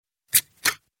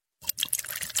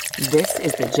This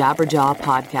is the Jabberjaw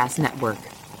Podcast Network.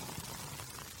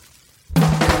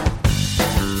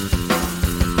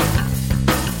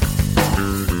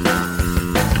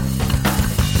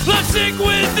 I'm sick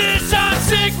with this, I'm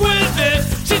sick with this.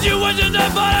 Situation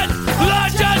that violent,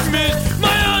 large judgment. My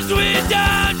own sweet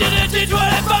down, didn't teach what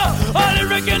I found. I didn't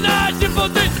recognize simple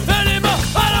things anymore.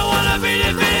 I don't wanna be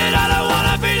defeated, I don't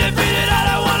wanna be defeated, I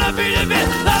don't wanna be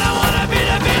defeated, I don't wanna be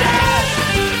defeated.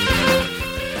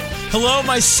 Hello,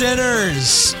 my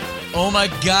sinners. Oh my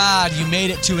God, you made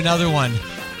it to another one.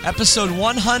 Episode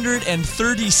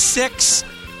 136.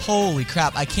 Holy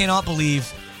crap, I cannot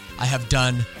believe I have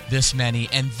done this many.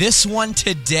 And this one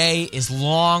today is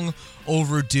long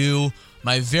overdue.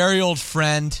 My very old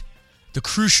friend, the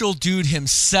crucial dude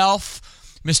himself,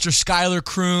 Mr. Schuylar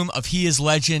Croom of He Is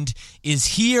Legend, is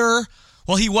here.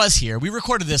 Well, he was here. We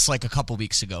recorded this like a couple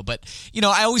weeks ago, but, you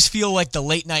know, I always feel like the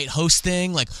late night host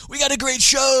thing, like, we got a great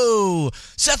show.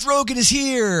 Seth Rogen is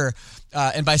here.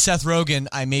 And by Seth Rogen,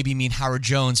 I maybe mean Howard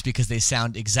Jones because they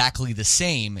sound exactly the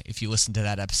same if you listen to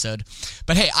that episode.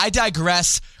 But hey, I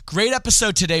digress. Great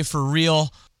episode today for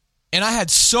real. And I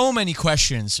had so many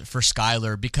questions for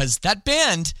Schuylar because that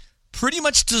band pretty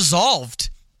much dissolved,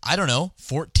 I don't know,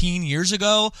 14 years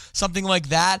ago, something like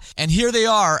that. And here they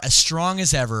are, as strong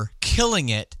as ever, killing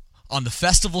it on the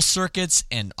festival circuits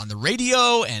and on the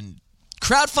radio and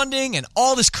crowdfunding and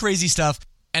all this crazy stuff.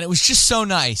 And it was just so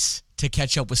nice to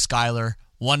catch up with Schuylar,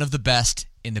 one of the best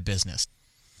in the business.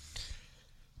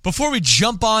 Before we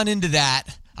jump on into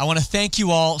that, I want to thank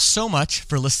you all so much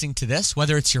for listening to this,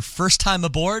 whether it's your first time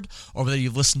aboard or whether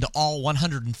you've listened to all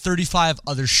 135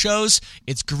 other shows.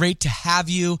 It's great to have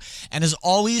you. And as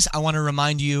always, I want to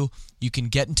remind you, you can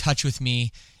get in touch with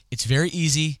me. It's very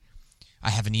easy. I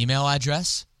have an email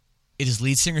address. It is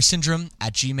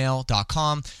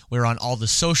leadsingersyndrome@gmail.com. We're on all the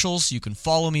socials. You can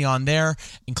follow me on there,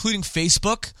 including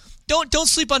Facebook. Don't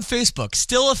sleep on Facebook.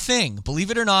 Still a thing.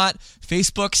 Believe it or not,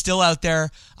 Facebook still out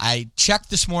there. I checked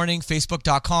this morning,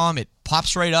 facebook.com. It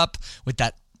pops right up with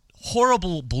that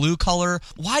horrible blue color.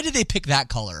 Why did they pick that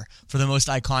color for the most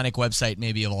iconic website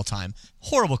maybe of all time?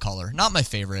 Horrible color. Not my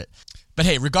favorite. But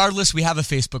hey, regardless, we have a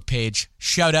Facebook page.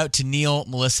 Shout out to Neil,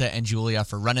 Melissa, and Julia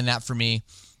for running that for me.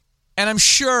 And I'm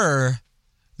sure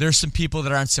there's some people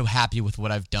that aren't so happy with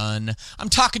what I've done. I'm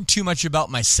talking too much about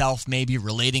myself, maybe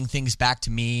relating things back to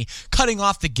me, cutting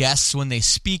off the guests when they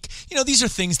speak. You know, these are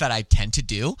things that I tend to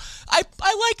do. I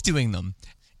like doing them.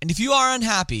 And if you are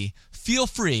unhappy, feel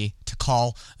free to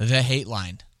call the hate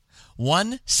line.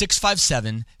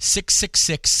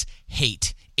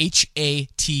 1-657-666-HATE.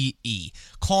 HATE.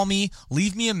 Call me,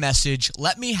 leave me a message,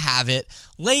 let me have it,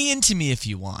 lay into me if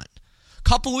you want. A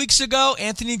couple weeks ago,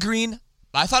 Anthony Green,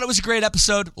 I thought it was a great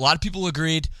episode. A lot of people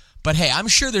agreed. But hey, I'm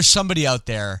sure there's somebody out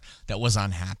there that was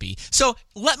unhappy. So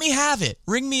let me have it.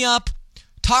 Ring me up.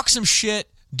 Talk some shit.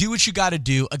 Do what you got to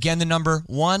do. Again, the number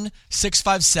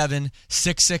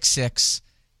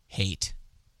 1-657-666-HATE.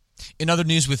 In other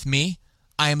news with me,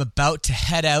 I am about to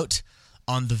head out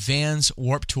on the Vans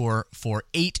Warped Tour for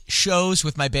 8 shows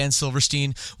with my band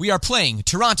Silverstein. We are playing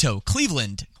Toronto,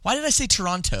 Cleveland. Why did I say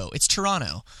Toronto? It's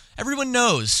Toronto. Everyone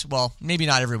knows, well, maybe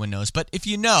not everyone knows, but if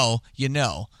you know,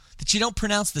 that you don't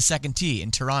pronounce the second T in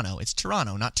Toronto. It's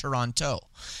Toronto, not Toronto.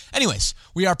 Anyways,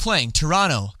 we are playing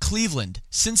Toronto, Cleveland,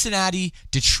 Cincinnati,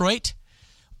 Detroit,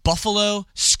 Buffalo,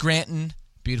 Scranton,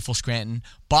 beautiful Scranton,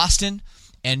 Boston,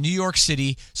 and New York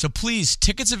City. So please,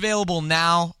 tickets available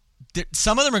now.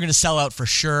 Some of them are going to sell out for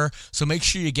sure, so make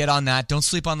sure you get on that. Don't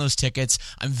sleep on those tickets.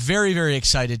 I'm very, very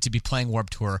excited to be playing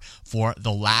Warped Tour for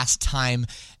the last time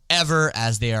ever,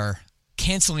 as they are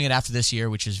canceling it after this year,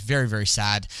 which is very, very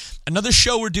sad. Another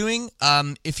show we're doing,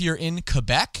 if you're in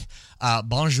Quebec,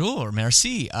 bonjour,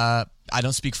 merci. I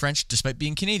don't speak French despite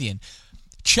being Canadian.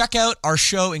 Check out our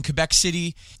show in Quebec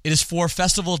City. It is for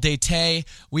Festival d'Été.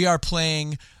 We are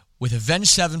playing with Avenged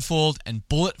Sevenfold and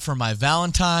Bullet for My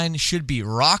Valentine. Should be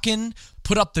rockin'.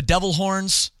 Put up the devil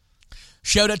horns.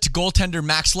 Shout out to goaltender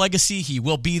Max Legacy. He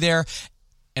will be there.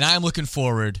 And I am looking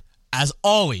forward, as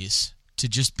always, to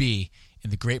just be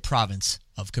in the great province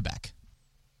of Quebec.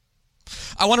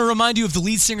 I want to remind you of the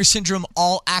Lead Singer Syndrome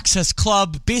All Access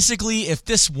Club. Basically, if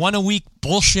this one-a-week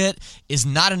bullshit is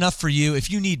not enough for you,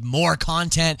 if you need more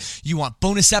content, you want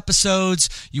bonus episodes,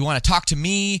 you want to talk to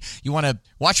me, you want to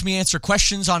watch me answer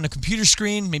questions on the computer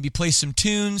screen, maybe play some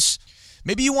tunes,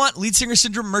 maybe you want Lead Singer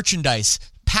Syndrome merchandise,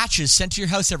 patches sent to your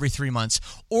house every 3 months,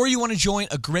 or you want to join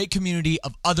a great community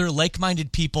of other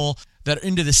like-minded people that are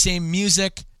into the same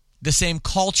music, the same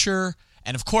culture,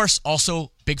 and of course,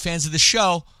 also big fans of the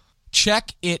show.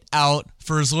 Check it out.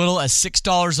 For as little as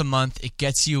 $6 a month, it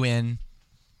gets you in.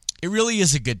 It really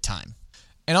is a good time.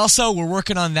 And also, we're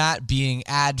working on that being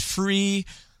ad-free.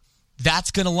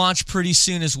 That's going to launch pretty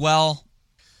soon as well.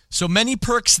 So many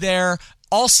perks there.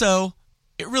 Also,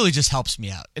 it really just helps me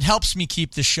out. It helps me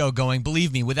keep this show going.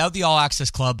 Believe me, without the All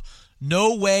Access Club,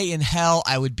 no way in hell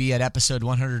I would be at episode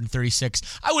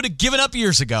 136. I would have given up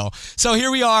years ago. So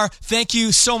here we are. Thank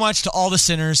you so much to all the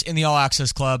sinners in the All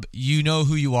Access Club. You know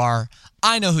who you are.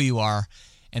 I know who you are.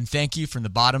 And thank you from the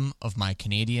bottom of my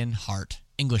Canadian heart,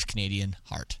 English Canadian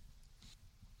heart.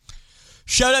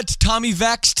 Shout out to Tommy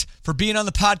Vexed for being on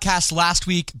the podcast last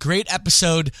week. Great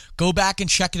episode. Go back and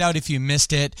check it out if you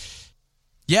missed it.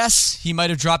 Yes, he might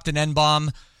have dropped an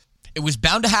N-bomb. It was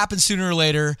bound to happen sooner or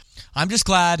later. I'm just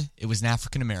glad it was an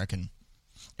African American.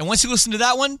 And once you listen to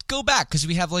that one, go back because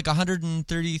we have like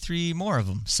 133 more of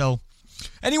them. So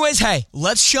anyways, hey,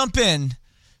 let's jump in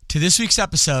to this week's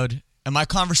episode and my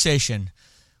conversation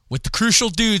with the crucial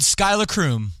dude, Schuylar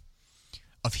Croom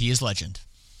of He Is Legend.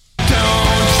 Don't you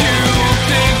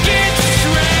think it's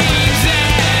strange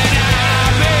that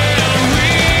I've been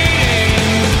reading?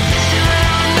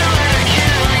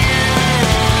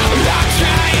 I'm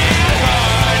trying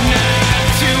hard not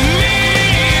to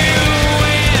meet you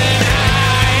when I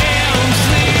am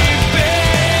sleeping.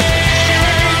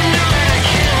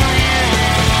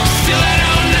 Still I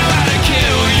don't know how to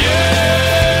kill you.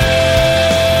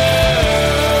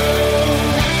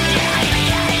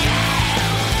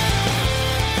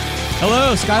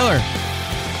 Hello, Schuylar.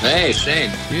 Hey,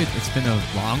 Shane. Dude, it's been a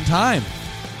long time.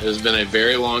 It has been a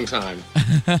very long time.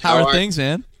 How are things,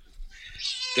 man?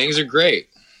 Things are great.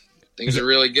 Things are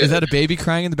really good. Is that a baby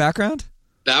crying in the background?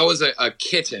 That was a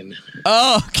kitten.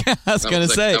 Oh, okay. I was going to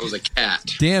say. That was a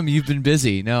cat. Damn, you've been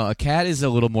busy. No, a cat is a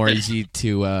little more easy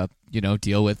to,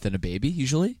 deal with than a baby,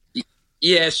 usually.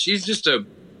 Yeah, she's just a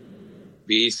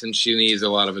beast, and she needs a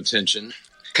lot of attention.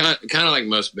 Kind of like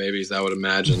most babies, I would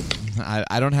imagine.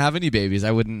 I don't have any babies.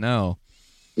 I wouldn't know.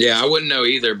 Yeah, I wouldn't know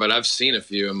either, but I've seen a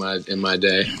few in my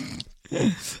day.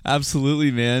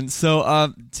 Absolutely, man.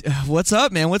 So, what's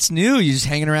up, man? What's new? You just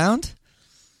hanging around?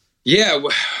 Yeah,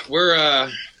 we're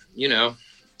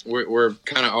we're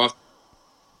kind of off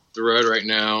the road right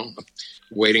now,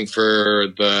 waiting for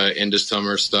the end of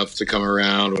summer stuff to come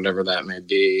around, whatever that may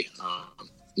be.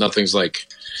 Nothing's like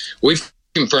we've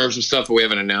confirmed some stuff, but we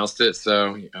haven't announced it,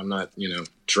 so I'm not,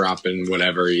 dropping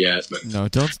whatever yet. But no,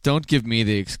 don't give me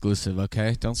the exclusive,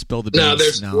 okay? Don't spill the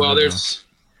beans. No, there's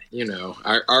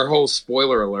our whole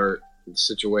spoiler alert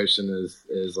situation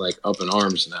is like up in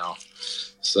arms now.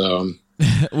 So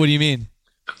what do you mean?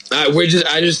 I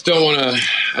just don't want to.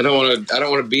 I don't want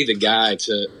to be the guy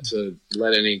to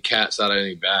let any cats out of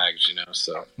any bags,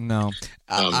 So no,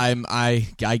 I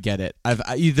get it.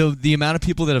 The amount of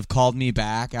people that have called me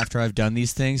back after I've done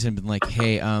these things and been like,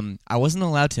 "Hey, I wasn't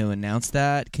allowed to announce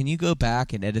that. Can you go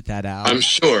back and edit that out?" I'm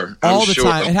sure all the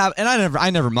time. And I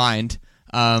never mind.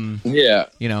 Yeah.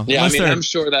 Yeah. I'm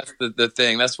sure that's the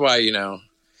thing. That's why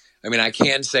I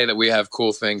can say that we have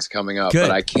cool things coming up, Good.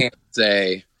 But I can't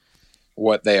say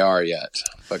what they are yet.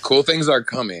 But cool things are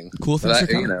coming. Cool things are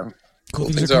coming. Cool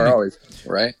things are always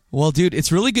right. Well, dude,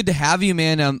 it's really good to have you,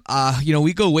 man.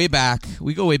 We go way back.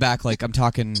 Like I'm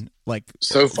talking like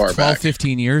so far 12, back,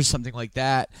 15 years, something like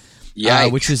that. Yeah,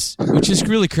 which is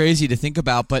really crazy to think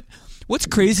about. But what's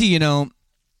crazy,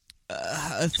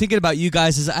 thinking about you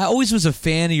guys is I always was a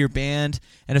fan of your band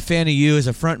and a fan of you as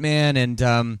a front man,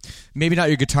 and maybe not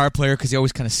your guitar player because he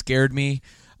always kind of scared me.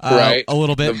 Right, a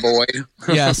little bit. The boy.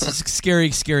 Yes,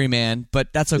 scary man,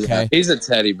 but that's okay. Yeah, he's a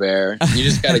teddy bear. You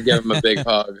just got to give him a big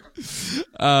hug.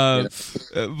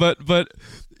 But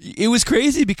it was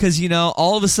crazy because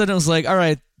all of a sudden it was like, all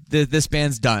right, this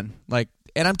band's done. Like,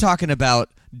 and I'm talking about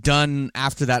done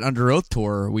after that Under Oath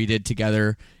tour we did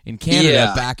together in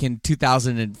Canada back in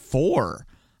 2004.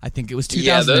 I think it was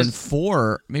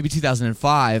 2004, maybe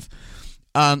 2005.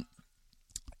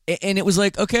 And it was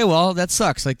like, okay, well, that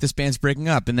sucks. Like, this band's breaking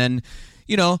up. And then,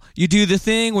 you do the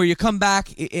thing where you come back,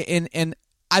 and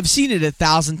I've seen it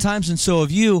 1,000 times, and so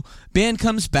have you. Band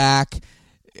comes back,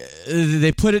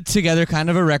 they put it together, kind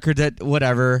of a record that,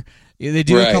 whatever. They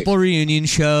do a couple reunion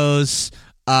shows.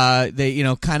 They,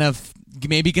 kind of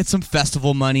maybe get some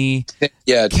festival money.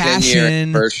 Yeah, cash 10-year in.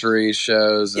 anniversary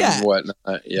shows and whatnot.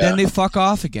 Yeah. Then they fuck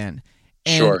off again.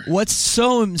 And what's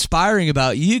so inspiring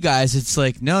about you guys, it's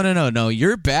like, no,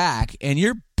 you're back, and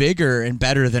you're bigger and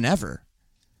better than ever.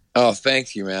 Oh,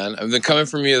 thank you, man. I mean, coming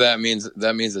from you, that means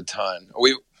a ton.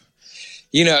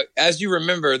 As you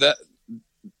remember that,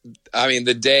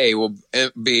 the day will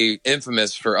be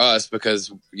infamous for us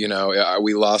because,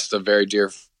 we lost a very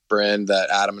dear friend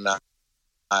that Adam and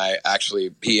I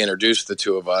actually, he introduced the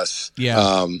two of us.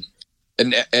 Yeah.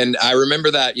 And I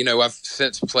remember that, I've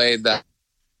since played that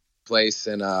place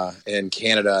in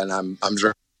Canada, and I'm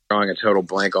drawing a total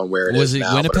blank on where it was is it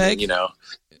now. Winnipeg? But,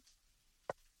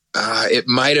 I mean, it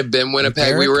might have been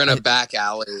Winnipeg. We were in a back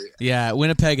alley. Yeah,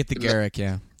 Winnipeg at the Garrick.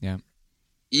 Yeah.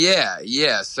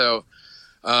 Yeah. So,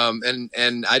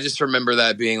 and I just remember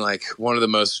that being like one of the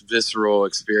most visceral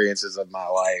experiences of my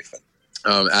life.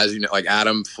 As you know, like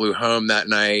Adam flew home that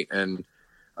night, and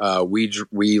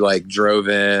we like drove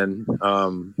in.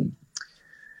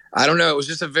 I don't know. It was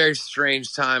just a very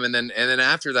strange time. And then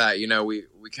after that, you know, we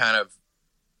kind of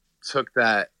took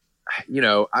that, you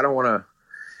know, I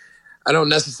don't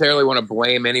necessarily want to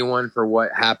blame anyone for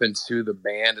what happened to the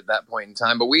band at that point in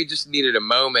time, but we just needed a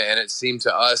moment. And it seemed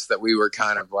to us that we were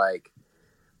kind of like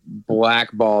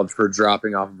blackballed for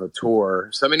dropping off of a tour.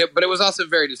 So, I mean, but it was also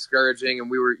very discouraging, and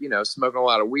we were, you know, smoking a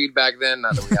lot of weed back then.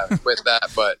 Not that we haven't quit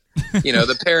that, but you know,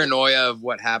 the paranoia of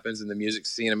what happens in the music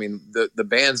scene. I mean, the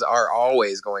bands are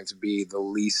always going to be the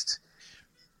least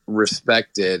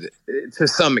respected to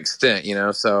some extent, you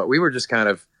know? So we were just kind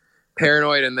of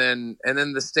paranoid. And then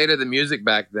the state of the music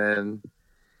back then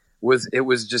was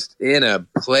just in a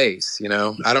place, you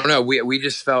know, I don't know. We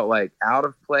just felt like out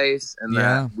of place, and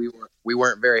that we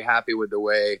weren't very happy with the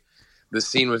way the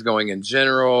scene was going in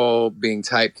general, being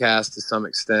typecast to some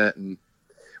extent. And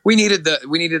we needed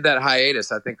that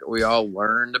hiatus. I think we all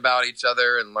learned about each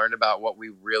other and learned about what we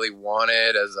really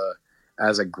wanted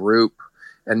as a group.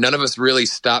 And none of us really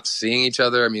stopped seeing each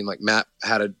other. I mean, like Matt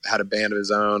had a band of his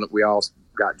own. We all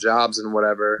got jobs and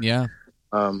whatever. Yeah.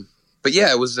 But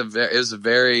yeah, it was a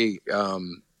very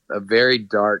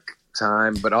dark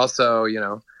time, but also, you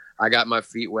know, I got my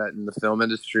feet wet in the film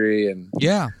industry, and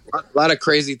yeah, a lot of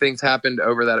crazy things happened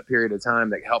over that period of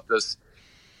time that helped us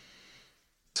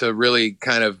to really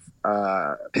kind of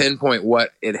pinpoint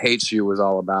what It Hates You was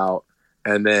all about,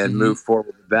 and then move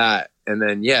forward with that. And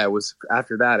then, yeah, it was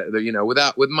after that, you know,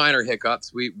 with minor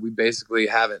hiccups, we basically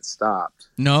haven't stopped.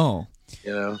 No.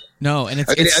 You know, no, and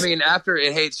I mean, after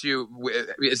It Hates You,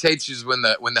 It Hates You is when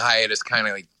the hiatus kind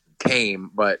of like came,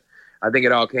 but I think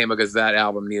it all came because that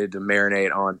album needed to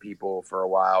marinate on people for a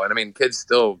while. And I mean, kids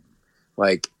still,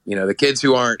 like, you know, the kids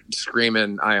who aren't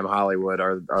screaming "I Am Hollywood"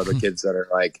 are the kids that are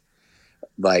like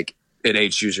It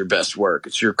Hates You's your best work.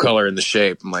 It's your color and the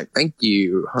shape. I'm like, thank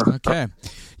you. Okay,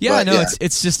 yeah, But, no, yeah.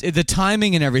 it's just the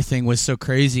timing and everything was so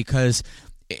crazy because,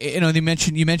 you know, you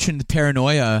mentioned the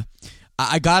paranoia.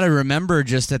 I gotta remember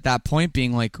just at that point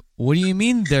being like, what do you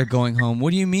mean they're going home? What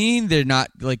do you mean they're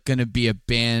not like gonna be a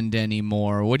band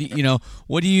anymore? What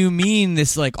do you mean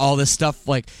this, like, all this stuff?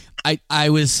 Like I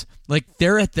was like,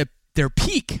 they're at their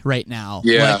peak right now.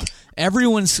 Yeah. Like,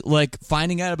 everyone's like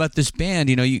finding out about this band.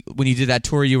 You know, when you did that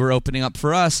tour, you were opening up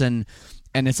for us, and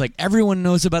it's like everyone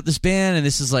knows about this band, and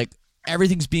this is like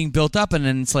everything's being built up, and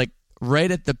then it's like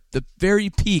right at the very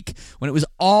peak when it was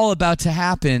all about to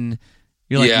happen.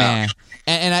 You're like, nah.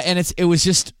 And it was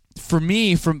just, for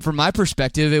me, from my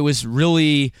perspective, it was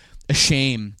really a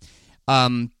shame.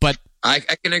 But I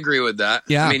can agree with that.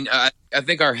 Yeah. I mean, I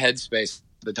think our headspace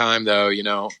at the time, though, you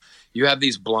know, you have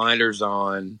these blinders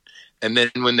on, and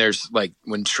then when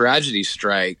tragedy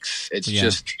strikes, it's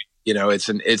just, you know,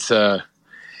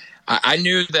 I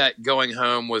knew that going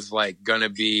home was like going to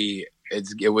be,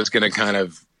 it was going to kind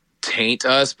of taint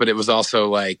us, but it was also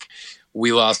like,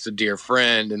 we lost a dear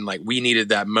friend, and like we needed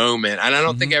that moment. And I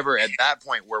don't think ever at that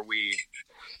point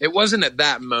it wasn't at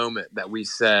that moment that we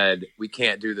said we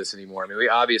can't do this anymore. I mean, we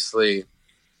obviously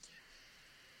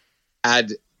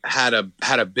had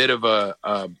a bit of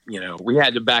a you know, we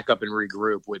had to back up and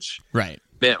regroup, which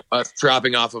meant us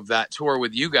dropping off of that tour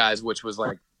with you guys, which was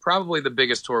like probably the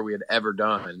biggest tour we had ever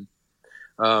done.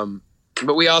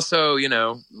 But we also, you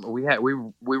know, we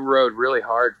rode really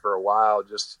hard for a while,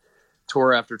 just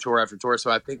tour after tour after tour.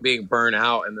 So I think being burnt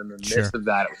out, and then in the midst of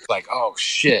that, it was like, oh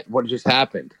shit, what just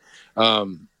happened?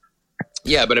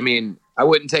 Yeah, but I mean, I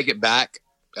wouldn't take it back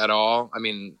at all. I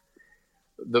mean,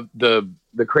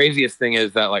 the craziest thing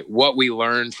is that like what we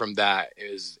learned from that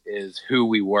is who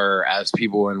we were as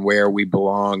people and where we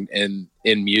belonged in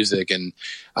music. And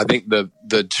I think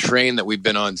the train that we've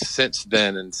been on since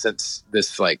then, and since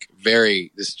this like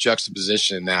this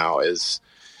juxtaposition now, is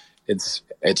it's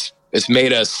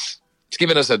made us, it's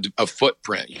given us a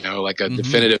footprint, you know, like a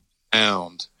definitive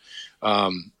sound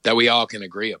that we all can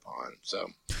agree upon. So,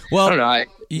 well, I don't know.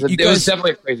 It was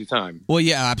definitely a crazy time. Well,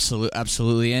 yeah,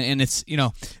 absolutely. And it's, you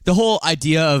know, the whole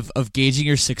idea of gauging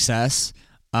your success,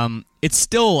 it's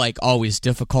still like always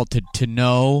difficult to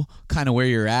know kind of where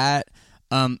you're at.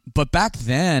 But back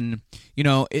then, you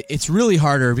know, it's really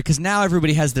harder because now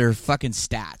everybody has their fucking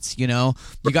stats, you know.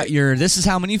 You got this is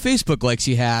how many Facebook likes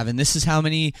you have, and this is how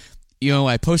many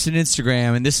I post an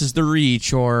Instagram and this is the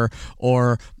reach, or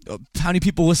how many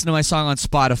people listen to my song on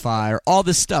Spotify, or all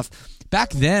this stuff.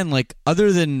 Back then, like,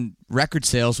 other than record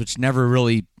sales, which never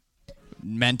really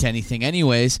meant anything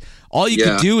anyways, all you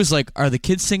could do is, like, are the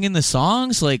kids singing the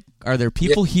songs? Like, are there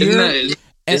people here?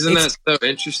 Isn't that so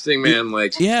interesting, man?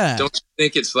 Like, don't you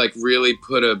think it's, like, really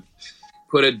put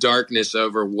a darkness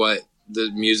over what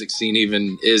the music scene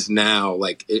even is now?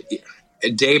 Like,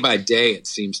 day by day, it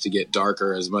seems to get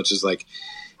darker, as much as, like,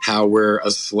 how we're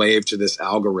a slave to this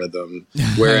algorithm.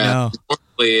 Whereas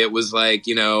normally it was like,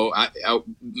 I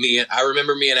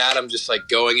remember me and Adam just, like,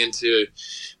 going into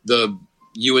the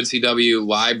UNCW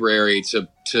library to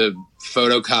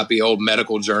photocopy old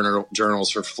medical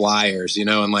journals for flyers,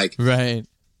 and, like,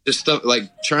 just stuff, like,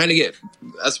 trying to get.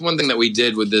 That's one thing that we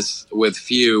did with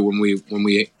Few when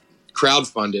we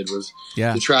crowdfunded, was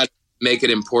to try to make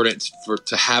it important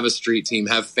to have a street team,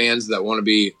 have fans that want to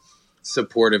be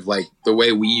supportive, like the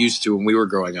way we used to when we were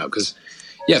growing up. Because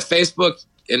Facebook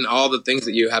and all the things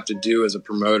that you have to do as a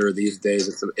promoter these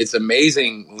days, it's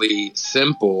amazingly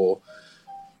simple.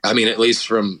 I mean, at least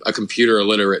from a computer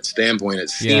illiterate standpoint, it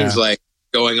seems like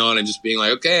going on and just being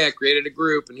like, okay, I created a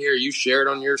group and here, you share it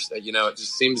on your, it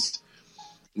just seems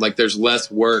like there's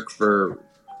less work for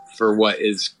what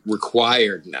is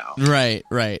required now. Right.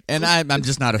 And I'm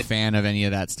just not a fan of any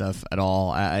of that stuff at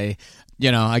all. I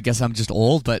guess I'm just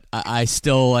old, but I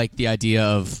still like the idea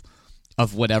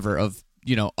of whatever, of,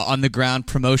 on the ground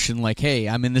promotion, like, hey,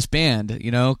 I'm in this band,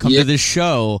 come to this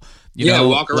show,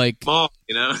 walk around like, the mall,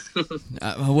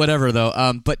 whatever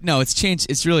though. But no, it's changed.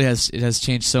 It has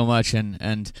changed so much,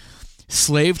 and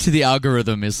slave to the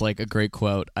algorithm is, like, a great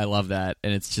quote. I love that.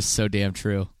 And it's just so damn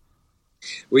true.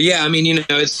 Well, yeah, I mean,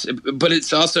 but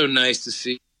it's also nice to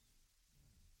see,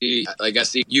 like, I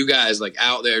see you guys, like,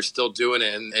 out there still doing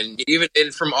it, and even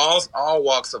from all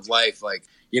walks of life, like,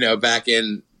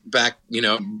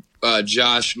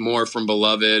 Josh Moore from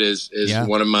Beloved is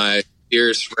one of my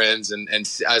dearest friends, and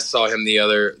I saw him the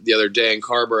other day in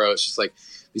Carborough. It's just like,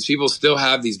 these people still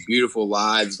have these beautiful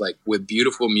lives, like, with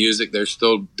beautiful music. They're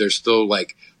still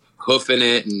like hoofing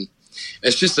it, and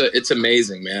it's just it's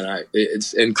amazing, man.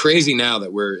 It's crazy now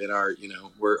that we're in our,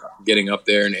 we're getting up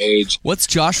there in age. What's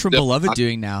Josh from Beloved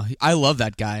doing now? I love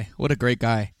that guy. What a great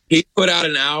guy. He put out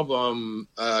an album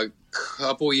a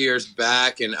couple years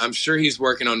back, and I'm sure he's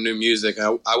working on new music.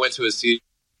 I went to his CD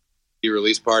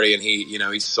release party, and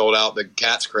he sold out the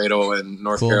Cat's Cradle in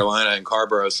North Carolina in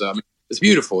Carborough. So, I mean, it's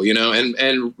beautiful,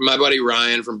 and my buddy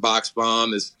Ryan from Box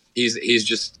Bomb he's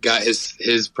just got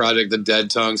his project, The Dead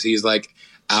Tongues. He's, like,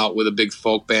 out with a big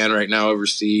folk band right now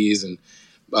overseas, and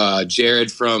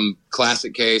Jared from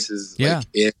Classic Case is like,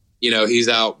 he's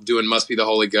out doing Must Be the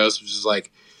Holy Ghost, which is,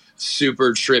 like,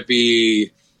 super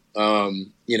trippy,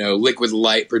 liquid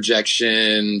light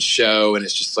projection show, and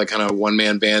it's just, like, kind of a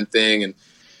one-man band thing, and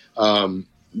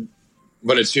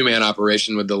but a two-man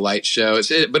operation with the light show.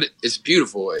 But it's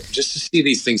beautiful just to see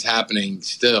these things happening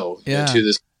still to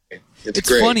this day. It's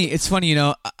great. It's funny,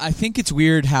 I think it's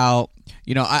weird how,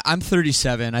 I'm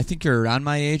 37. I think you're around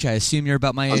my age. I assume you're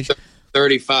about my age.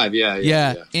 35,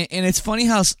 yeah. And it's funny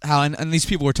how and these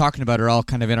people we're talking about are all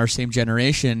kind of in our same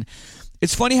generation.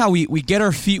 It's funny how we get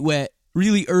our feet wet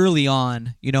really early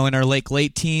on, in our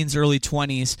late teens, early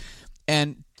 20s.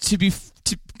 And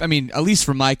I mean, at least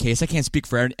for my case, I can't speak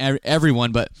for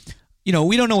everyone, but,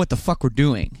 we don't know what the fuck we're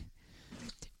doing.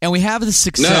 And we have this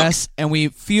success, and we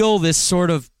feel this sort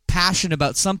of passion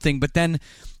about something, but then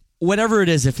whatever it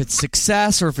is, if it's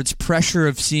success or if it's pressure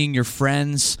of seeing your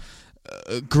friends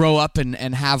grow up and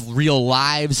have real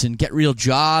lives and get real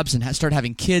jobs and start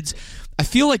having kids, I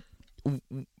feel like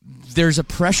there's a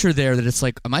pressure there that it's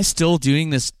like, am I still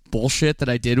doing this bullshit that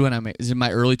I did when I was in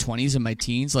my early 20s and my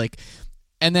teens? Like,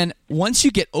 and then once you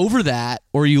get over that,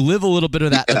 or you live a little bit of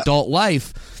that adult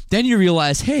life, then you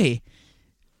realize, hey,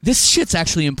 this shit's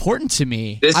actually important to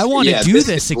me. I want to do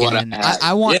this again.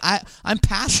 I'm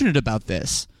passionate about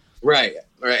this. Right.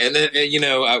 And then,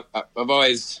 I've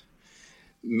always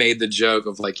made the joke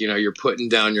of, like, you're putting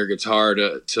down your guitar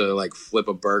to like flip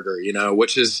a burger,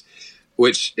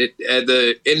 which at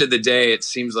the end of the day, it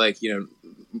seems like,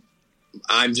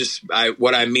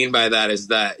 what I mean by that is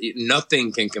that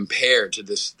nothing can compare to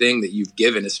this thing that you've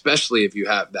given, especially if you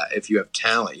have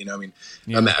talent, I mean,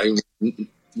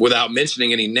 without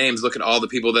mentioning any names, look at all the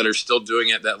people that are still doing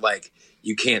it that, like,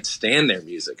 you can't stand their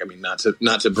music. I mean, not to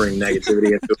bring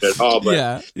negativity into it at all,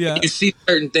 but you see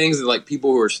certain things that, like,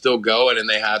 people who are still going and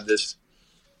they have this,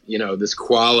 this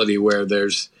quality where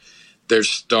there's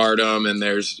stardom and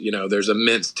there's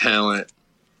immense talent,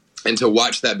 and to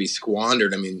watch that be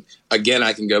squandered. I mean, again,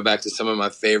 I can go back to some of my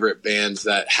favorite bands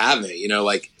that haven't,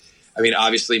 like I mean,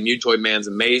 obviously Mutoid Man's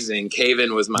amazing.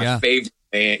 Cave-In was my favorite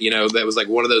band. That was like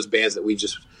one of those bands that we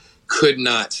just could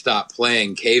not stop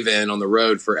playing. Cave-In on the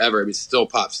road forever. I mean, it still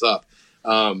pops up.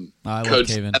 I love Code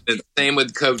Cave-In. 7, same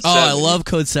with Code 7. Oh, I love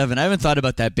Code 7. I haven't thought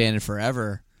about that band in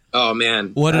forever. Oh,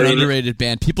 man. What an underrated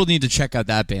band. People need to check out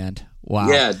that band. Wow.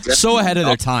 Yeah, so ahead of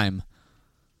their time.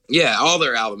 Yeah, all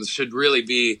their albums should really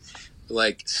be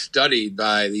like studied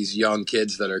by these young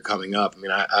kids that are coming up. I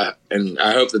mean,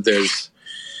 I hope that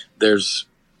there's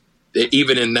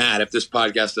even in that, if this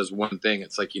podcast does one thing,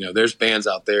 it's like, there's bands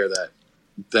out there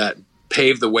that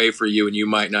pave the way for you and you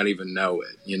might not even know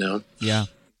it, Yeah,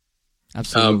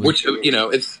 absolutely. Which,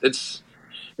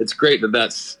 it's great that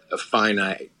that's a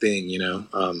finite thing,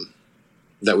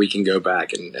 that we can go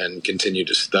back and continue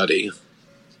to study.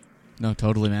 No,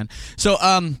 totally, man. So,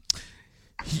 I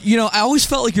always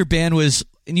felt like your band was,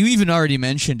 and you even already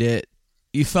mentioned it,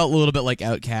 you felt a little bit like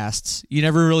outcasts. You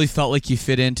never really felt like you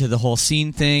fit into the whole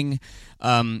scene thing.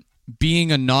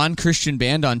 Being a non-Christian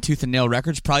band on Tooth and Nail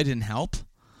Records probably didn't help.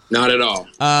 Not at all.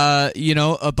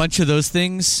 A bunch of those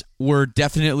things were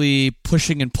definitely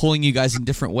pushing and pulling you guys in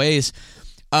different ways.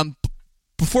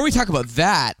 Before we talk about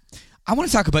that, I want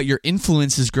to talk about your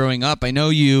influences growing up. I know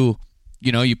you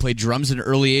played drums at an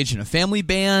early age in a family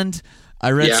band.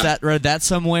 I read that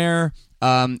somewhere.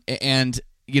 And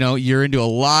you're into a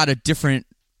lot of different,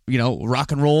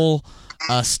 rock and roll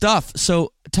stuff.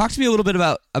 So talk to me a little bit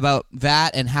about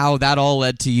that and how that all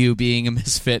led to you being a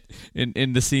misfit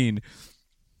in the scene.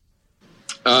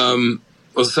 Well,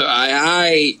 so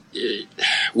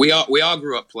we all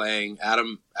grew up playing.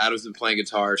 Adam's been playing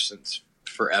guitar since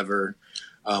forever.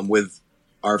 With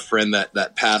our friend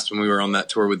that passed when we were on that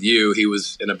tour with you, he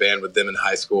was in a band with them in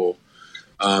high school.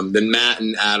 Then Matt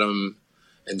and Adam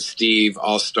and Steve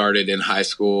all started in high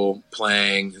school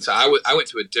playing. So I went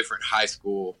to a different high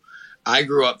school. I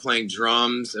grew up playing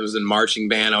drums. I was in marching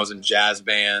band. I was in jazz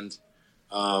band.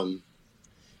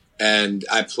 And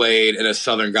I played in a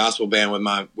Southern gospel band with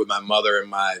my mother and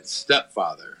my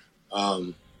stepfather.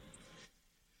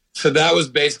 So that was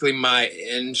basically my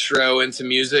intro into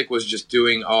music, was just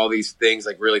doing all these things,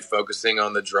 like really focusing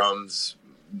on the drums.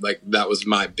 Like that was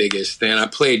my biggest thing. I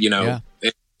played, in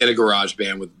a garage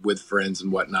band with friends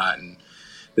and whatnot, and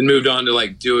then moved on to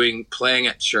like playing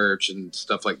at church and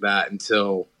stuff like that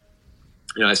until,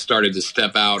 I started to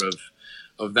step out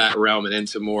of that realm and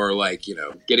into more like,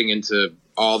 getting into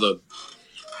all the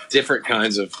different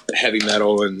kinds of heavy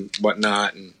metal and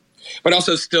whatnot. But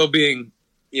also still being,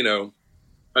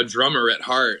 a drummer at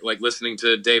heart, like listening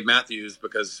to Dave Matthews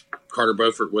because Carter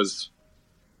Beaufort was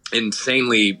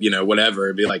insanely, whatever.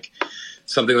 It'd be like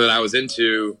something that I was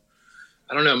into.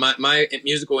 I don't know. My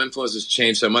musical influence has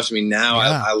changed so much. I mean, now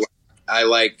I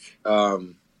like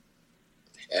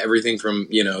everything from,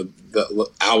 the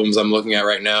albums I'm looking at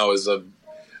right now is a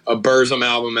Burzum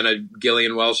album and a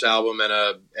Gillian Welsh album and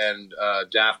a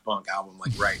Daft Punk album,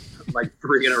 like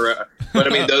 3 in a row. But I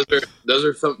mean, those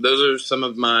are some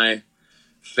of my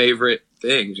favorite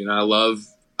things. I love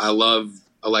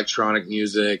electronic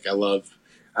music. I love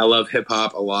hip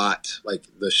hop a lot. Like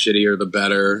the shittier the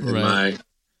better in my,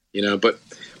 but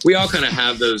we all kind of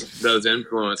have those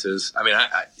influences. I mean,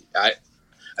 I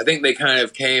think they kind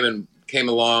of came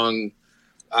along.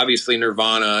 Obviously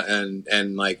Nirvana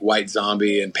and like White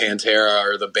Zombie and Pantera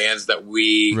are the bands that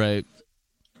we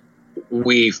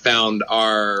found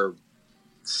our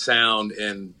sound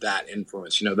in that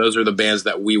influence. Those are the bands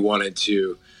that we wanted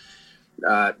to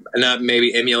not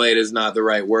maybe emulate is not the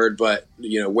right word, but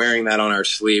wearing that on our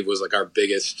sleeve was like our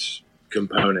biggest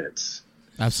components.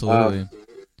 Absolutely.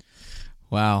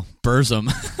 Wow. Burzum.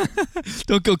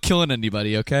 Don't go killing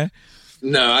anybody, okay?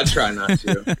 No, I try not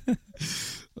to.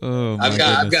 Oh, I've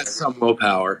got some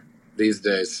willpower these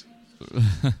days.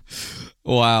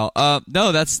 Wow.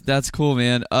 No, that's cool,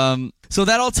 man. So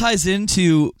that all ties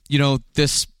into,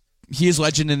 this, he is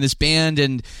legend in this band.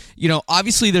 And,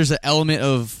 obviously there's an element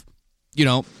of,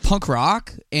 punk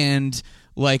rock and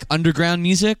like underground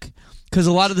music. Cause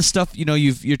a lot of the stuff,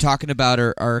 you're talking about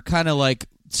are kind of like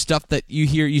stuff that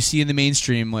you see in the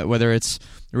mainstream, whether it's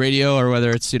radio or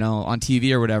whether it's, on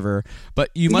TV or whatever. But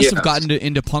you must have gotten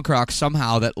into punk rock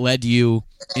somehow that led you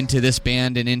into this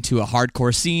band and into a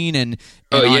hardcore scene and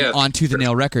on Tooth and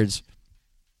Nail Records.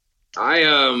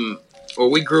 Well,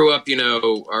 we grew up,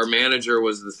 our manager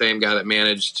was the same guy that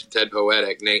managed Dead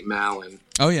Poetic, Nate Mallon.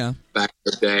 Oh, yeah. Back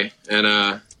in the day.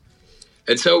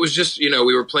 And so it was just,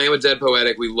 we were playing with Dead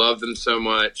Poetic. We loved them so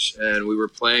much. And we were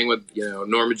playing with,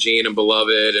 Norma Jean and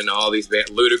Beloved and all these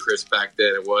bands. Ludacris back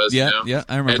then it was. Yeah,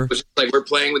 I remember. And it was just like we're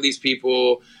playing with these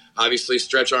people. Obviously,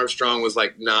 Stretch Armstrong was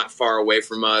like not far away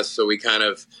from us. So we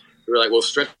were like, well,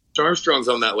 Stretch Armstrong's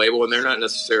on that label, and they're not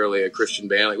necessarily a Christian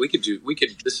band. Like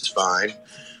this is fine.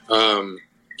 And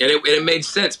it made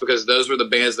sense because those were the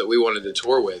bands that we wanted to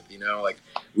tour with. You know, like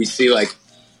we see like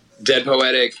Dead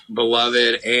Poetic,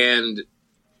 Beloved, and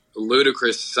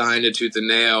Ludacris signed to Tooth and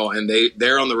Nail, and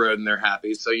they're on the road and they're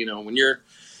happy. So, you know, when you're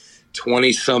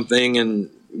 20 something and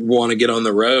want to get on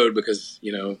the road, because,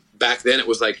 you know, back then it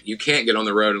was like you can't get on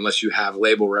the road unless you have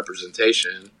label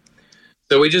representation.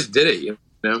 So we just did it, you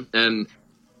know, and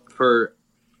for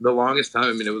the longest time,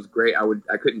 I mean, it was great.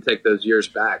 I couldn't take those years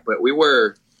back, but we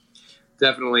were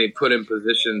definitely put in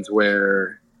positions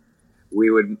where we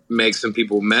would make some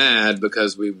people mad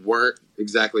because we weren't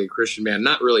exactly a Christian band,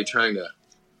 not really trying to,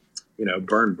 you know,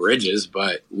 burn bridges,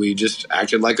 but we just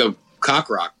acted like a cock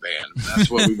rock band. That's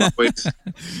what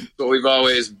we've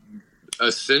always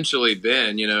essentially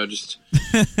been, you know, just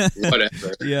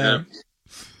whatever. Yeah.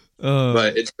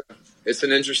 But it's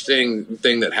an interesting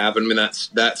thing that happened. I mean,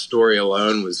 that story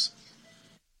alone has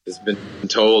been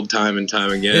told time and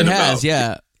time again.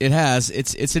 It has.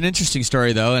 It's an interesting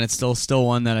story though, and it's still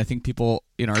one that I think people,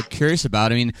 you know, are curious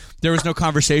about. I mean, there was no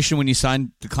conversation when you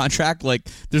signed the contract. Like,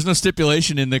 there's no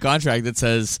stipulation in the contract that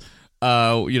says,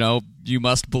 you know, you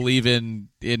must believe in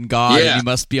God and you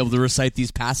must be able to recite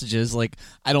these passages. Like,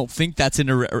 I don't think that's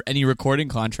in any recording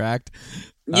contract.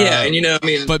 Yeah, and you know, I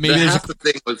mean, but maybe the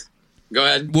thing was. Go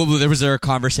ahead. Well, was there a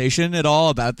conversation at all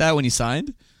about that when you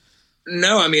signed?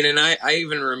 No, I mean, and I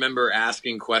even remember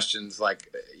asking questions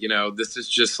like, you know, this is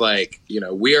just like, you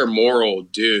know, we are moral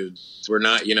dudes. We're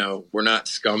not, you know, we're not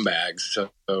scumbags. So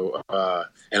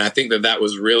and I think that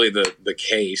was really the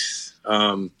case.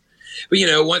 But, you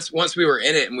know, once we were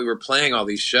in it and we were playing all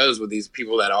these shows with these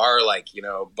people that are like, you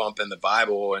know, bumping the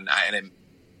Bible, and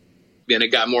it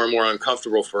got more and more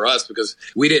uncomfortable for us because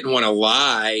we didn't want to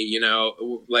lie, you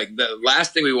know, like the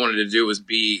last thing we wanted to do was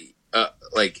be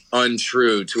like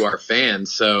untrue to our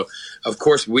fans. So of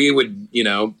course we would, you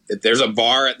know, if there's a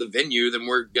bar at the venue, then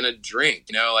we're going to drink,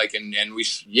 you know, like, and we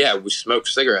smoke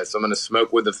cigarettes. So I'm going to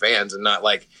smoke with the fans and not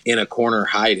like in a corner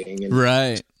hiding. And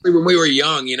right. When we were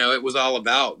young, you know, it was all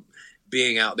about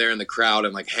being out there in the crowd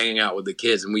and like hanging out with the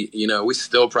kids. And we, you know, we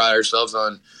still pride ourselves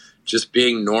on just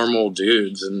being normal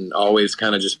dudes and always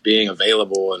kind of just being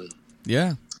available. And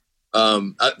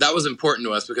that was important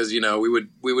to us because, you know, we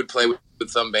would play with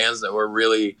some bands that were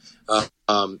really,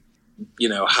 you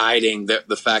know, hiding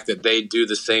the fact that they do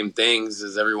the same things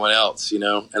as everyone else, you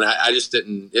know, and I just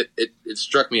didn't, it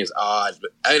struck me as odd, but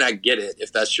I mean, I get it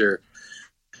if that's your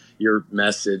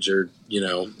message or, you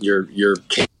know, you're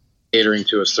catering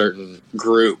to a certain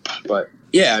group, but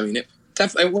yeah, I mean,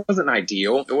 it wasn't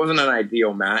ideal. It wasn't an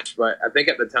ideal match, but I think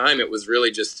at the time it was really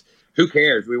just, who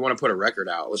cares? We want to put a record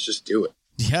out. Let's just do it.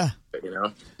 Yeah. You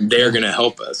know, they're going to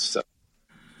help us. So.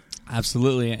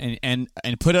 Absolutely. And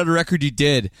put out a record you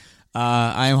did.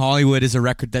 I Am Hollywood is a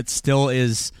record that still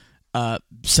is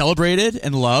celebrated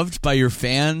and loved by your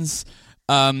fans,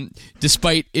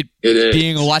 despite it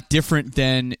being a lot different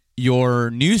than your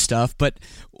new stuff. But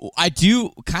I do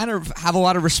kind of have a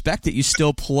lot of respect that you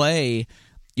still play,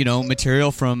 you know,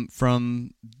 material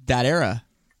from that era.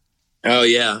 Oh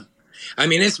yeah. I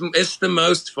mean, it's the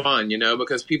most fun, you know,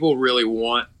 because people really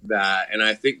want that. And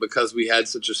I think because we had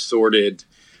such a sordid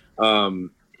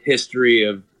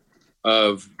history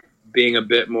of being a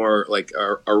bit more like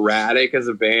erratic as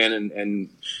a band, and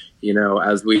you know,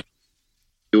 as we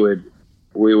would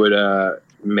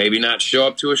maybe not show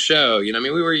up to a show, you know, I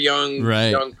mean, we were young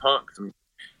punks,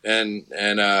 and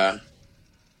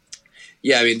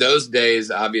yeah, I mean, those days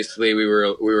obviously we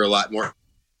were a lot more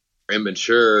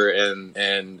immature,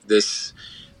 and this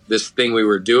thing we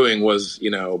were doing was,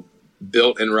 you know,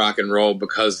 built in rock and roll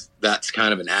because that's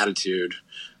kind of an attitude.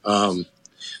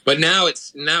 But now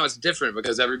it's different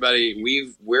because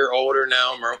we're older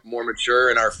now, more mature,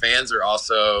 and our fans are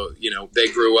also, you know, they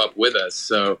grew up with us,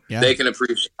 so they can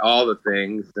appreciate all the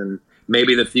things. And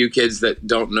maybe the few kids that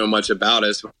don't know much about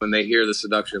us, when they hear the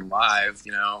Seduction live,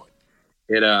 you know,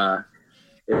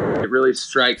 it really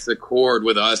strikes a chord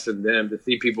with us and them to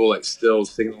see people like still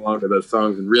singing along to those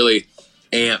songs, and really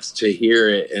amps to hear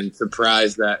it and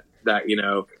surprised that you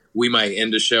know, we might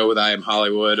end a show with I Am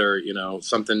Hollywood, or, you know,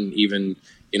 something even,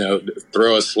 you know,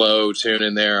 throw a slow tune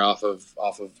in there off of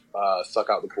Suck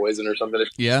Out the Poison or something.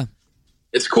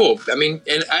 It's cool. I mean,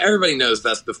 and everybody knows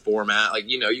that's the format. Like,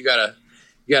 you know, you gotta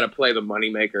play the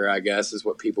moneymaker, I guess, is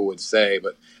what people would say.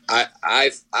 But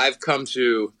I've come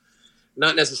to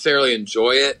not necessarily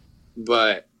enjoy it,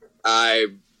 but I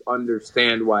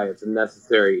understand why it's a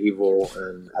necessary evil,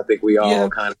 and I think we all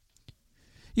kind of.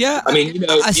 Yeah, I mean, you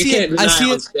know, you can't deny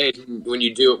on it. stage when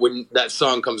you do it, when that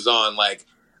song comes on, like,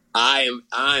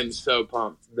 I'm so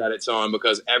pumped that it's on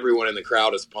because everyone in the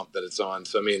crowd is pumped that it's on.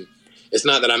 So I mean, it's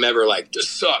not that I'm ever like,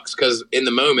 just sucks, because in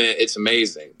the moment it's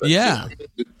amazing. But yeah,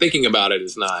 thinking about it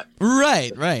is not.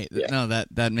 Right. Yeah. No,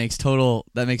 that makes total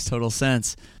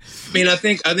sense. I mean, I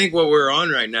think what we're on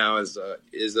right now is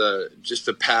just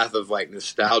a path of like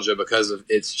nostalgia because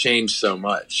it's changed so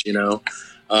much, you know.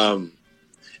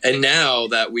 And now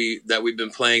that we've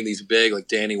been playing these big like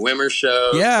Danny Wimmer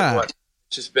shows, it's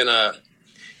just been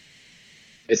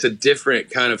it's a different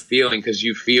kind of feeling because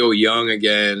you feel young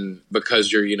again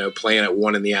because you're, you know, playing at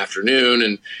 1 p.m.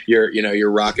 and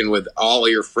you're rocking with all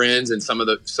of your friends and some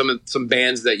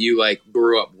bands that you like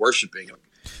grew up worshiping.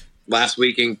 Last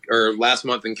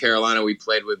month in Carolina, we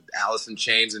played with Alice in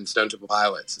Chains and Stone Temple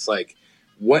Pilots. It's like,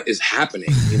 what is happening?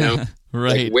 You know,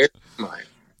 right? Like, where am I?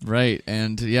 Right,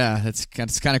 and it's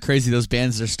kind of crazy. Those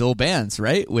bands are still bands,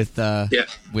 right? With no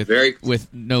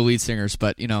lead singers,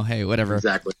 but you know, hey, whatever.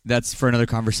 Exactly. That's for another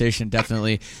conversation,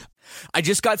 definitely. I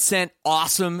just got sent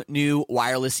awesome new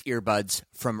wireless earbuds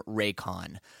from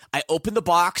Raycon. I opened the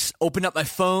box, opened up my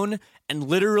phone, and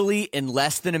literally in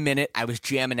less than a minute, I was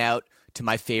jamming out to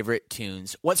my favorite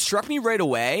tunes. What struck me right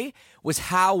away was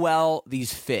how well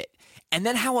these fit. And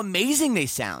then how amazing they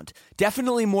sound.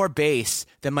 Definitely more bass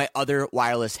than my other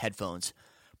wireless headphones.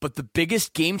 But the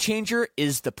biggest game changer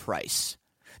is the price.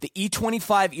 The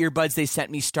E25 earbuds they sent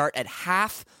me start at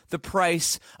half the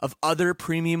price of other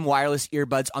premium wireless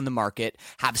earbuds on the market,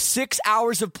 have 6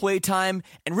 hours of playtime,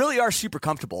 and really are super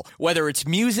comfortable, whether it's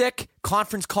music,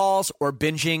 conference calls, or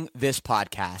binging this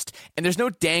podcast. And there's no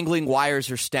dangling wires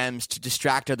or stems to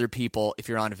distract other people if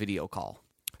you're on a video call.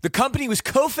 The company was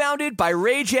co-founded by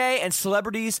Ray J, and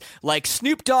celebrities like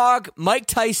Snoop Dogg, Mike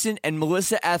Tyson, and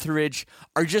Melissa Etheridge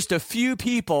are just a few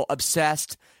people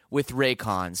obsessed with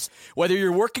Raycons. Whether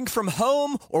you're working from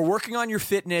home or working on your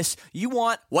fitness, you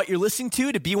want what you're listening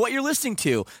to be what you're listening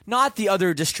to, not the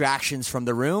other distractions from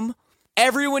the room.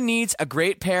 Everyone needs a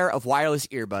great pair of wireless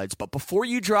earbuds, but before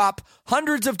you drop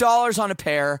hundreds of dollars on a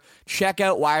pair, check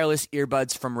out wireless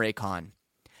earbuds from Raycon.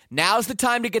 Now's the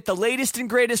time to get the latest and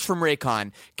greatest from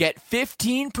Raycon. Get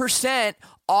 15%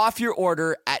 off your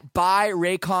order at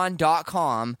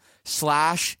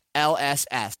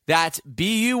buyraycon.com/LSS. That's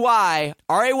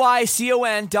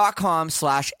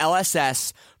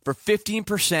BUYRAYCON.com/LSS for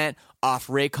 15% off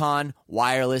Raycon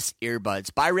wireless earbuds.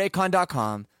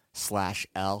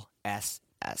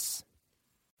 Buyraycon.com/LSS.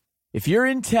 If you're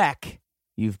in tech,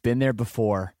 you've been there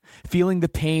before, feeling the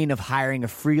pain of hiring a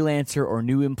freelancer or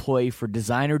new employee for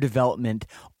designer development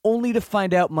only to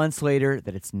find out months later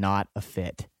that it's not a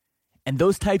fit. And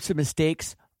those types of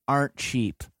mistakes aren't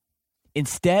cheap.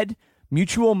 Instead,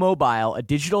 Mutual Mobile, a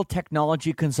digital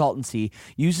technology consultancy,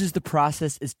 uses the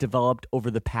process it's developed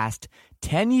over the past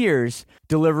 10 years,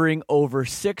 delivering over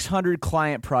 600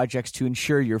 client projects to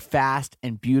ensure your fast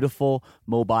and beautiful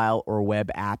mobile or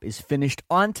web app is finished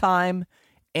on time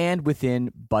and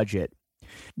within budget.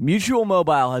 Mutual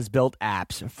Mobile has built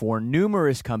apps for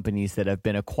numerous companies that have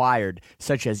been acquired,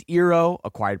 such as Eero,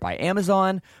 acquired by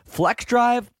Amazon,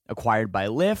 FlexDrive, acquired by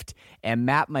Lyft, and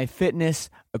MapMyFitness,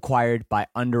 acquired by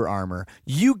Under Armour.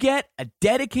 You get a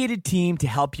dedicated team to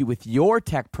help you with your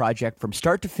tech project from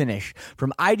start to finish,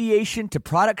 from ideation to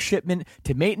product shipment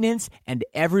to maintenance and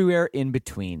everywhere in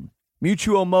between.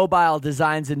 Mutual Mobile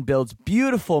designs and builds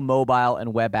beautiful mobile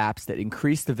and web apps that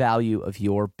increase the value of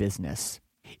your business.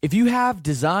 If you have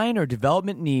design or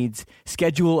development needs,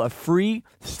 schedule a free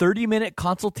 30-minute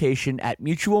consultation at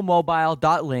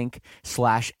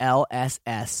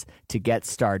mutualmobile.link/LSS to get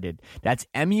started. That's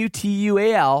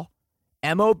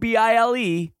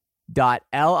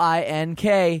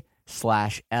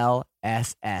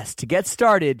MUTUALMOBILE.LINK/LSS to get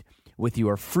started with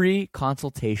your free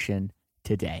consultation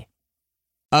today.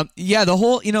 The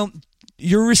whole,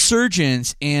 your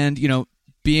resurgence and,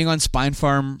 being on Spine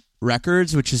Farm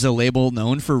Records, which is a label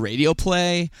known for radio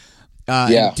play,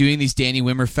 and doing these Danny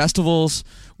Wimmer festivals,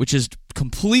 which is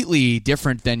completely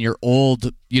different than your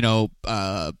old,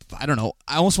 I don't know,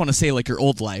 I almost want to say like your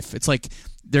old life. It's like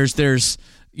there's the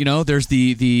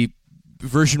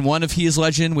version 1 of He Is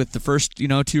Legend with the first,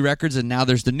 2 records, and now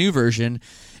there's the new version.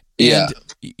 And,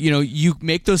 you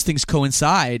make those things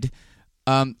coincide.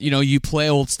 You play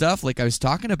old stuff like I was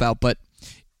talking about, but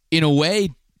in a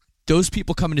way, those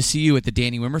people coming to see you at the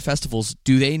Danny Wimmer festivals,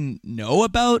 do they know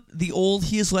about the old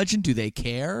He Is Legend? Do they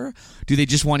care? Do they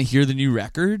just want to hear the new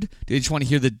record? Do they just want to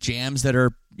hear the jams that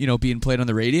are, being played on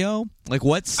the radio? Like,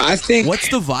 what's the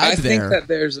vibe there? I think that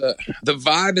the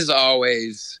vibe is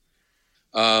always,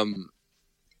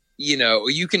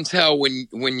 you can tell when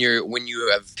you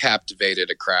have captivated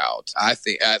a crowd. I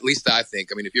think, at least I think,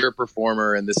 I mean, if you're a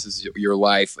performer and this is your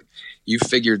life, you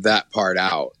figured that part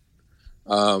out.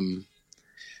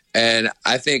 And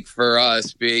I think for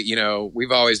us,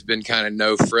 we've always been kind of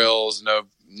no frills,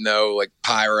 no like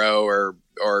pyro or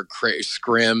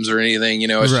scrims or anything.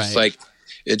 It's just like,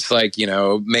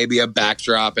 maybe a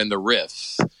backdrop and the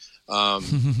riffs.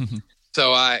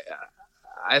 So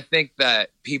I think that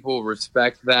people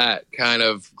respect that kind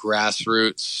of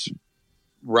grassroots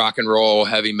rock and roll,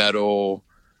 heavy metal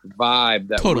vibe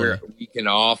that we can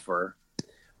offer.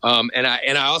 And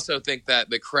I also think that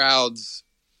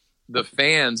the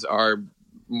fans are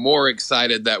more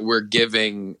excited that we're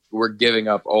giving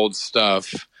up old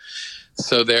stuff.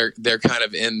 So they're kind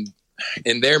of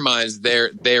in their minds,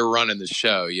 they're running the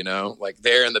show, like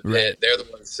they're in the pit, right. They're the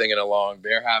ones singing along,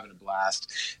 they're having a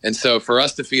blast. And so for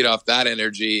us to feed off that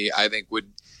energy, I think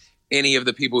any of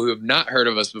the people who have not heard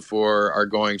of us before are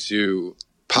going to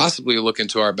possibly look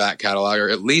into our back catalog, or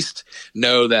at least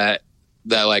know that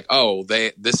like,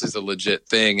 this is a legit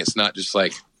thing. It's not just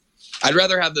like, I'd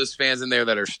rather have those fans in there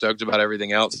that are stoked about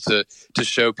everything else to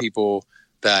show people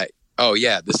that,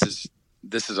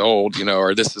 this is old,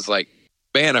 or this is like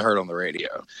band I heard on the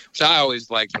radio, which I always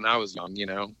liked when I was young.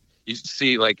 You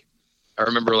see, like, I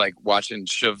remember like watching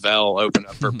Chevelle open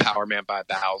up for Power Man by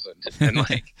 1,000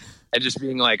 and just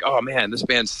being like, oh man, this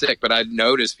band's sick. But I'd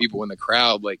notice people in the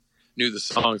crowd like knew the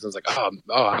songs. I was like, oh,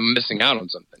 I'm missing out on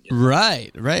something.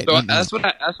 Right. So that's what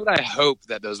I hope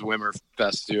that those Wimmer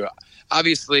Fests do.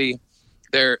 Obviously,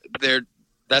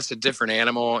 that's a different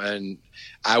animal, and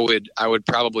I would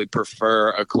probably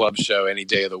prefer a club show any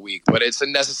day of the week, but it's a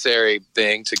necessary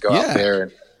thing to go out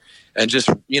there and just,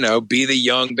 be the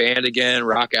young band again,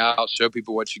 rock out, show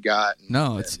people what you got.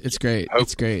 It's great.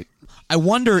 It's great. I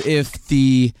wonder if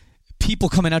the people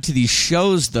coming out to these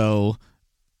shows, though,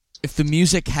 if the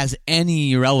music has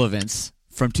any relevance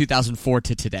from 2004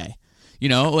 to today.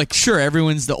 Sure,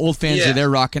 everyone's, the old fans are there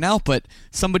rocking out, but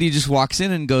somebody just walks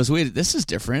in and goes, wait, this is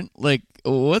different. Like,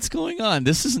 what's going on?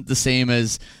 This isn't the same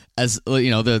as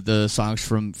the songs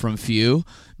from Few,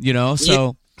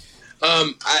 so.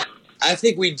 I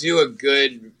think we do a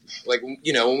good,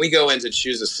 when we go in to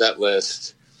choose a set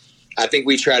list, I think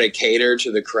we try to cater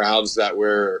to the crowds that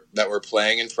we're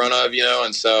playing in front of,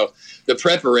 and so the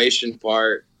preparation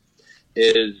part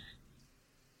is,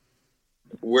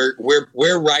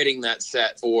 we're writing that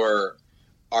set for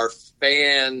our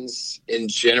fans in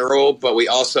general, but we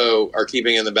also are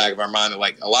keeping in the back of our mind that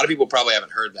like a lot of people probably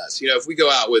haven't heard that. So, if we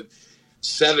go out with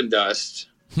Seven Dust,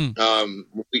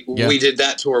 we did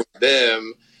that tour with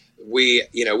them. We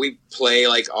play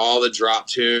like all the drop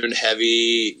tune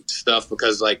heavy stuff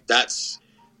because like that's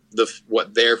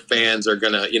what their fans are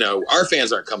gonna. Our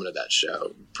fans aren't coming to that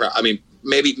show. I mean,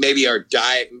 maybe our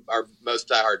most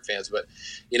diehard fans, but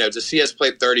to see us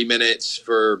play 30 minutes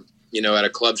for at a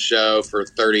club show for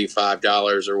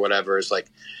 $35 or whatever is like,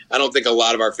 I don't think a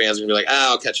lot of our fans are gonna be like,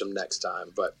 I'll catch them next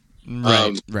time. But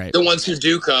right. The ones who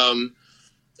do come,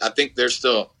 I think they're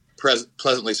still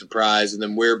pleasantly surprised, and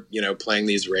then we're playing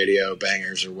these radio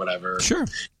bangers or whatever. Sure.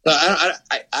 I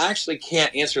actually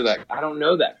can't answer that. I don't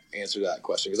know that answer to that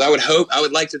question, because I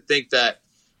would like to think that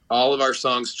all of our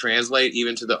songs translate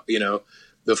even to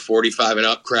the 45 and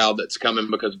up crowd that's coming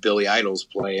because Billy Idol's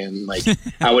playing. Like,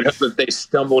 I would hope if they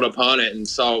stumbled upon it and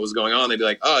saw what was going on, they'd be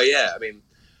like, oh yeah. I mean,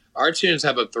 our tunes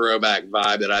have a throwback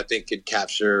vibe that I think could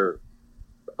capture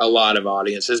a lot of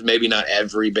audiences. Maybe not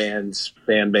every band's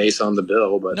fan base on the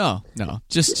bill, but no,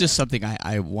 just something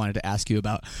I wanted to ask you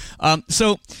about.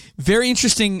 So very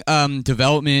interesting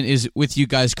development is with you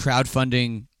guys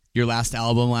crowdfunding your last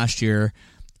album last year,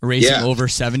 raising over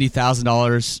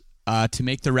 $70,000 to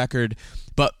make the record.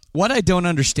 But what I don't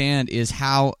understand is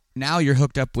how now you're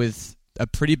hooked up with a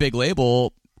pretty big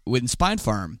label with Spine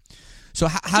Farm. So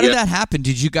how did that happen?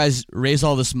 Did you guys raise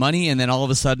all this money and then all of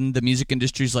a sudden the music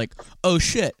industry's like, oh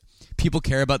shit, people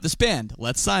care about this band,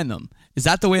 let's sign them? Is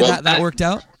that the way that worked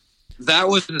out? That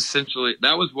was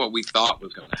what we thought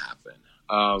was going to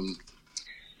happen.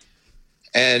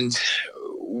 And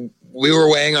we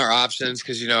were weighing our options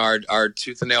because, our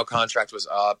tooth and nail contract was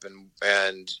up,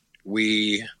 and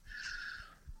we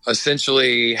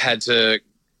essentially had to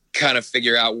kind of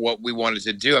figure out what we wanted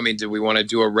to do. I mean, did we want to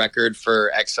do a record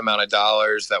for X amount of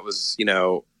dollars? That was,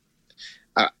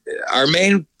 our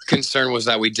main concern was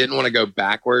that we didn't want to go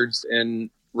backwards in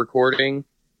recording,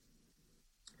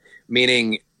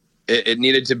 meaning it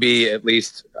needed to be at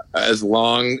least as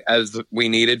long as we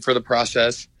needed for the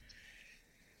process.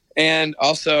 And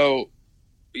also,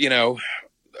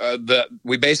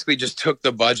 we basically just took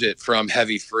the budget from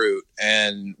Heavy Fruit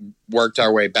and worked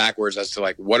our way backwards as to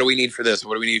like, what do we need for this?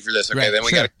 What do we need for this? Okay, right. then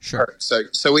we got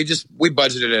so we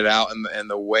budgeted it out in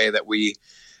the way that we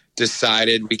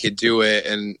decided we could do it.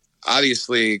 And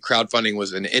obviously crowdfunding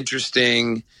was an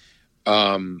interesting,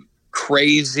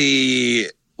 crazy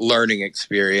learning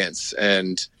experience.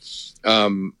 And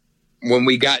when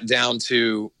we got down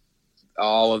to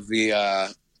all of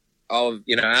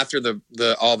after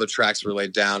all the tracks were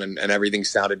laid down and everything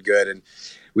sounded good and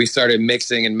we started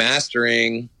mixing and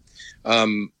mastering,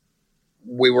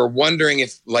 we were wondering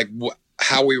if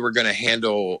how we were going to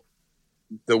handle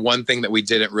the one thing that we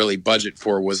didn't really budget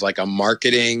for was like a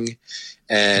marketing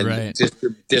and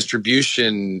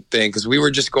distribution thing. Cause we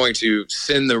were just going to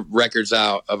send the records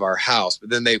out of our house, but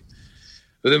then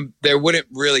there wouldn't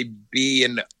really be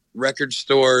in record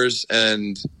stores.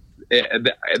 And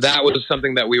that was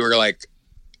something that we were like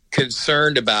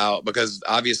concerned about because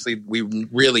obviously we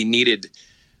really needed,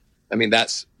 I mean,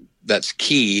 that's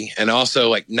key. And also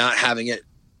like not having it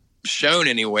shown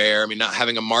anywhere. I mean, not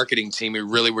having a marketing team. We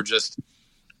really were just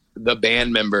the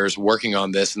band members working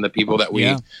on this and the people that we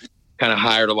kind of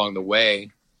hired along the way.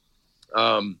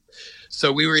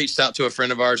 So we reached out to a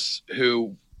friend of ours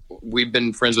who we've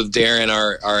been friends with, Darren,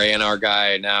 our A&R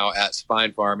guy now at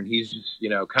Spine Farm. And he's just,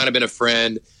 kind of been a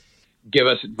friend, give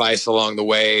us advice along the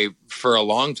way for a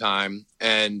long time.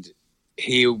 And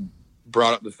he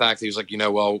brought up the fact that he was like,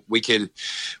 well, we could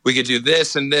do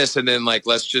this and this. And then like,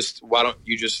 why don't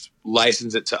you just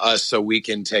license it to us so we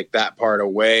can take that part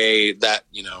away, that,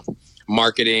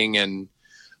 marketing and,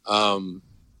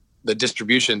 the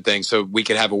distribution thing, so we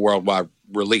could have a worldwide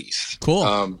release.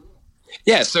 Cool.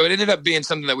 So it ended up being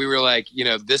something that we were like,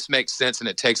 this makes sense. And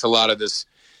it takes a lot of this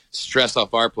stress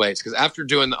off our plates. Cause after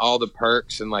doing all the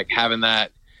perks and like having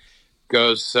that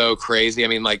go so crazy, I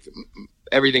mean, like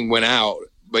everything went out,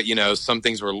 but some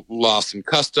things were lost in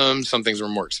customs. Some things were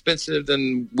more expensive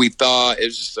than we thought. It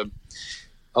was just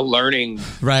a learning.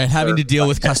 Right. Having to deal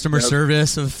with customer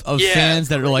service of fans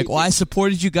that are like, well, I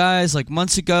supported you guys like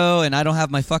months ago and I don't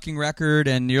have my fucking record.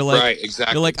 And you're like, right,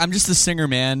 exactly. You're like, I'm just a singer,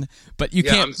 man. But you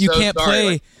can't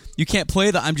play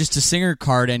the I'm just a singer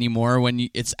card anymore when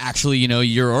it's actually,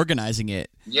 you're organizing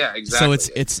it. Yeah, exactly.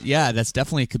 So it's that's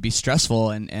definitely could be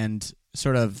stressful and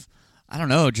sort of, I don't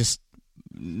know, just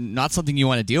not something you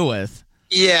want to deal with.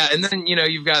 Yeah, and then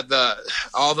you've got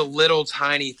all the little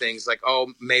tiny things like,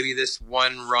 oh, maybe this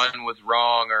one run was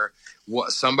wrong, or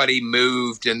somebody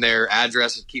moved and their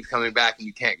address keeps coming back, and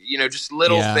you can't, just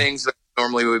little things that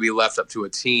normally would be left up to a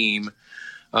team.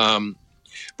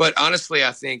 But honestly,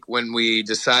 I think when we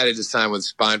decided to sign with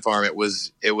Spine Farm, it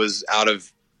was out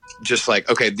of just like,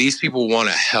 okay, these people want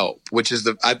to help, which is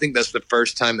I think that's the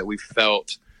first time that we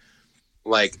felt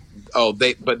like,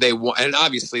 they want, and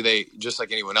obviously they, just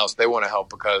like anyone else, they want to help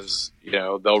because,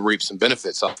 they'll reap some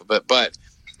benefits off of it, but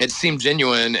it seemed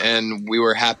genuine and we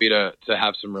were happy to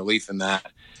have some relief in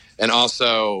that. And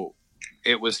also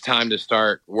it was time to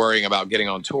start worrying about getting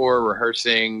on tour,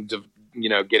 rehearsing,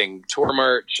 getting tour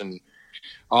merch and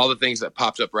all the things that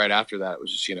popped up right after that. It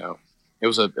was just,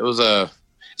 it was a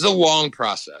long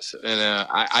process. And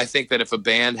I think that if a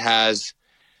band has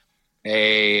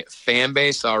a fan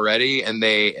base already and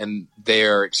they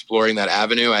are exploring that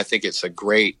avenue, I think it's a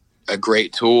great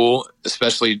tool,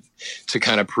 especially to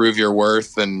kind of prove your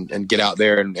worth and get out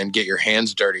there and get your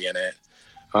hands dirty in it.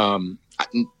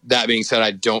 That being said,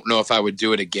 I don't know if I would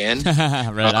do it again.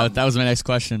 Right. That was my next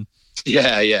question.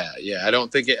 Yeah. I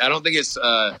don't think it's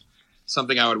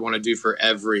something I would want to do for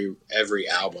every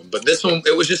album, but this one,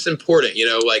 it was just important,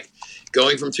 like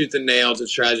going from Tooth and Nail to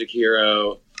Tragic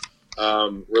Hero,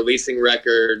 releasing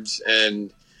records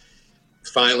and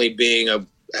finally being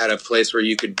at a place where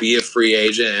you could be a free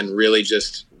agent and really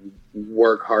just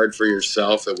work hard for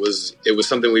yourself. It was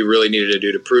something we really needed to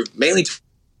do to prove mainly to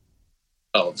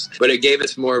ourselves, but it gave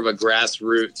us more of a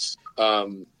grassroots,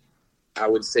 I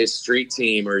would say street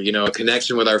team, or, a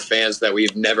connection with our fans that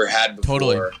we've never had before.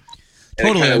 Totally. And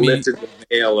it kind of lifted the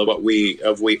veil of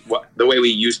the way we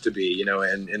used to be,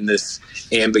 and in this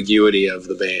ambiguity of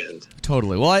the band.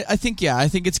 Totally. Well, I think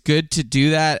it's good to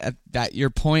do that at your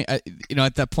point.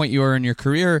 At that point you are in your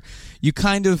career, you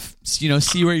kind of,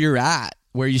 see where you're at,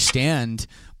 where you stand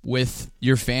with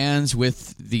your fans,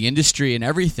 with the industry and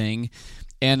everything.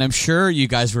 And I'm sure you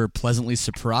guys were pleasantly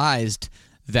surprised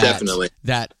that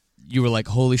you were like,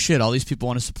 holy shit, all these people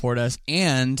want to support us,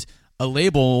 and a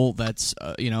label that's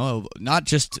not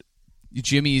just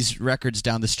Jimmy's records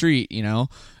down the street,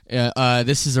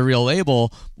 this is a real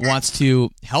label, wants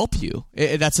to help you.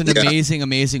 That's an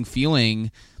amazing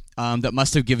feeling that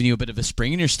must have given you a bit of a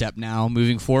spring in your step now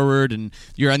moving forward, and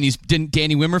you're on these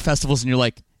Danny Wimmer festivals and you're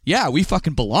like, yeah, we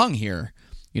fucking belong here,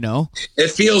 you know?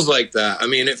 It feels like that. I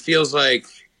mean, it feels like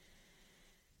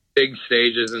big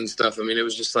stages and stuff. I mean, it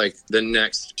was just like the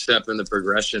next step in the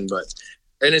progression,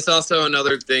 and it's also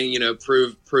another thing, you know,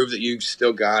 prove that you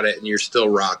still got it and you're still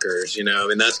rockers, you know. I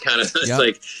mean, that's kind of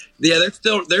like, yeah,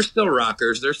 they're still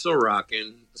rockers. They're still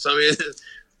rocking. So I mean,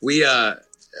 we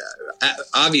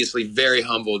obviously very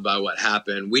humbled by what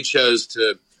happened. We chose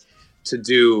to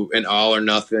do an all or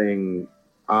nothing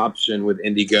option with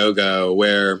Indiegogo,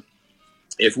 where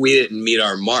if we didn't meet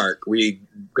our mark, we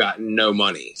got no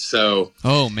money. So,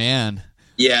 oh man,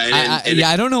 yeah,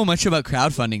 I don't know much about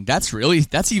crowdfunding. That's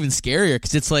even scarier,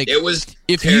 because it's like, it was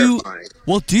if terrifying.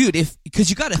 Because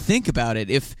you got to think about it.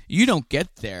 If you don't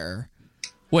get there,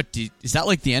 is that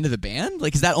like the end of the band?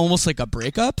 Like, is that almost like a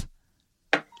breakup?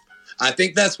 I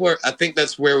think that's where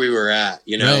we were at,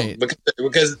 you know, right.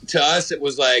 because to us it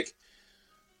was like,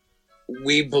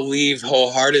 we believe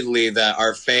wholeheartedly that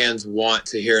our fans want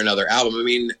to hear another album. I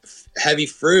mean, Heavy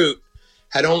Fruit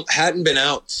hadn't been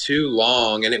out too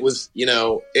long, and it was, you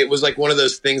know, it was like one of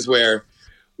those things where,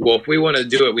 well, if we want to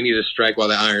do it, we need to strike while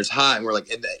the iron's hot, and we're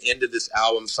like at the end of this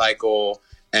album cycle,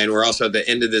 and we're also at the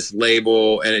end of this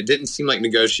label, and it didn't seem like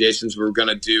negotiations were going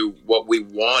to do what we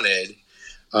wanted.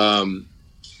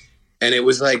 And it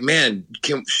was like, man,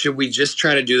 should we just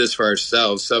try to do this for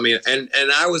ourselves? So, I mean, and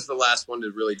I was the last one to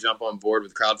really jump on board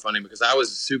with crowdfunding, because I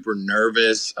was super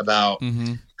nervous about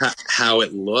how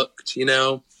it looked, you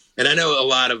know? And I know a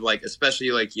lot of, like, especially,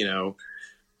 like, you know,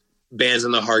 bands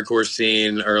in the hardcore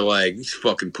scene are like, these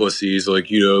fucking pussies,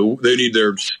 like, you know, they need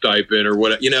their stipend or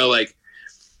whatever, you know, like,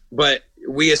 but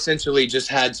we essentially just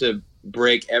had to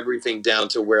break everything down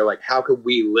to where, like, how could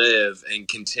we live and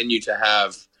continue to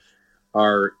have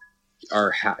our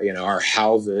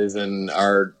houses and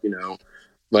our, you know,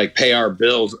 like, pay our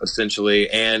bills essentially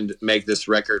and make this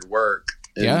record work.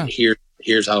 And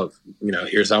here's how, you know,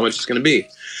 here's how much it's going to be.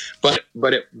 But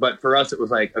for us, it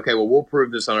was like, okay, well, we'll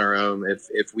prove this on our own.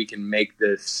 If we can make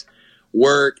this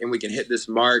work and we can hit this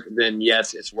mark, then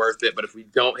yes, it's worth it. But if we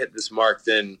don't hit this mark,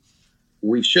 then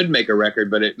we should make a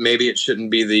record, but maybe it shouldn't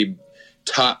be the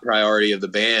top priority of the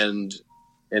band.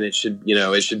 And it should, you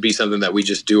know, it should be something that we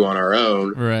just do on our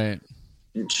own. Right.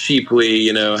 Cheaply,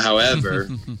 you know, however.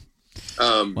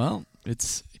 Well,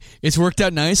 it's worked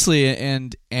out nicely,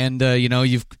 and you know,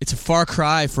 it's a far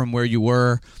cry from where you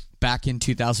were back in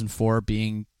 2004,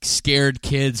 being scared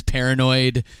kids,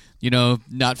 paranoid, you know,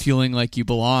 not feeling like you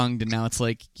belonged, and now it's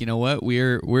like, you know what,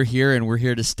 we're here and we're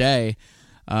here to stay.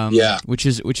 Which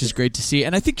is great to see.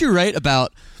 And I think you're right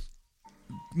about,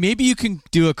 maybe you can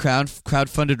do a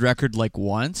crowdfunded record like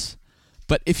once,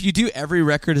 but if you do every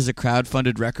record as a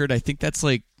crowdfunded record, I think that's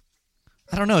like,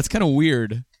 I don't know, it's kind of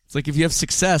weird. It's like, if you have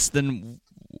success, then,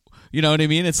 you know what I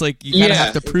mean? It's like, you kind of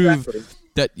have to prove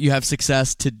that you have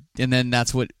success and then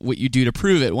that's what you do to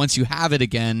prove it. Once you have it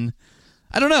again,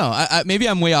 I don't know. Maybe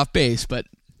I'm way off base, but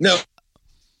no,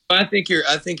 I think you're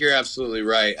absolutely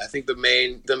right. I think the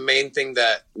main thing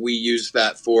that we used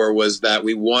that for was that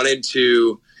we wanted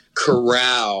to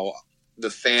corral the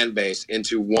fan base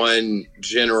into one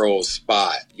general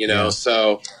spot, you know.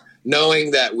 So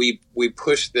knowing that we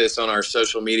pushed this on our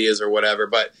social medias or whatever,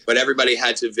 but everybody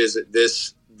had to visit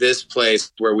this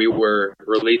place where we were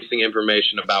releasing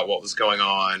information about what was going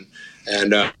on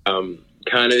and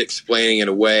kind of explaining in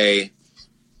a way.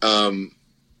 I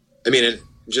mean,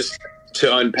 just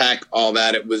to unpack all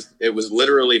that, it was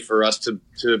literally for us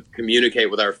to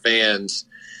communicate with our fans,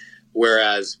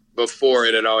 whereas before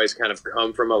it had always kind of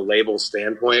come from a label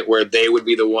standpoint where they would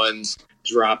be the ones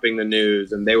dropping the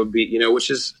news, and they would be, you know, which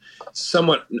is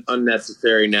somewhat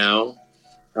unnecessary now.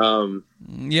 And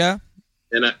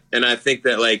I think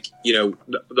that, like, you know,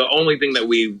 the only thing that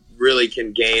we really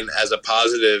can gain as a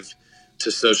positive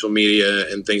to social media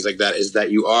and things like that is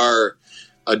that you are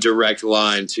a direct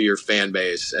line to your fan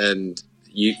base, and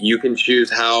you can choose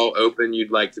how open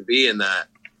you'd like to be in that.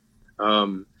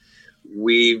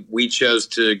 We chose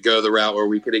to go the route where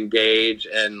we could engage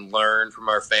and learn from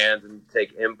our fans and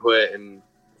take input, and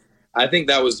I think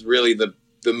that was really the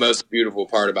most beautiful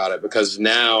part about it, because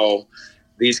now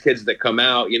these kids that come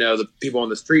out, you know, the people on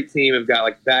the street team have got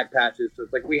like back patches, so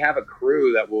it's like we have a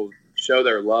crew that will show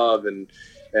their love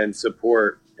and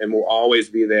support, and we'll always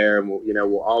be there, and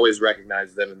we'll always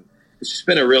recognize them, and it's just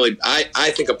been a really,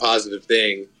 I think, a positive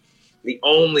thing. The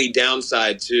only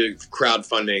downside to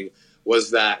crowdfunding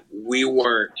was that we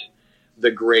weren't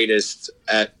the greatest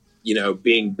at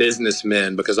being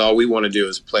businessmen, because all we want to do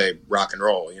is play rock and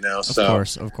roll,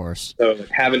 Of course. So like,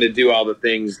 having to do all the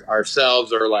things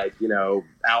ourselves, or like,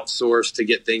 outsource to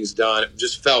get things done, it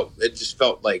just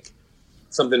felt like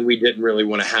something we didn't really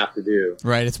want to have to do.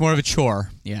 Right. It's more of a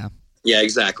chore. Yeah. Yeah,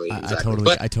 exactly. I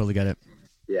totally get it.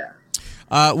 Yeah.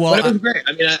 Well, but it was great.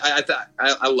 I mean,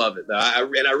 I love it though.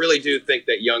 And I really do think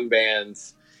that young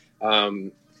bands,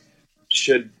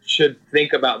 should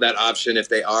think about that option if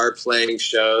they are playing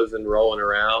shows and rolling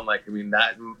around. Like, I mean,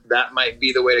 that might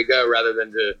be the way to go, rather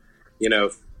than to, you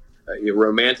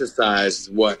romanticize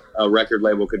what a record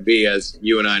label could be. As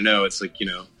you and I know, it's like,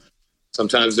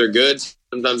 sometimes they're good,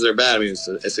 sometimes they're bad. I mean,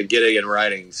 it's a getting and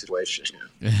writing situation.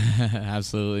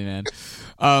 Absolutely, man.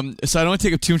 So I don't want to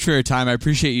take up too much of your time. I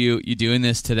appreciate you doing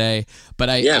this today, but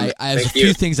I have a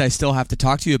few things I still have to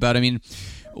talk to you about. I mean,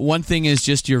 one thing is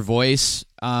just your voice.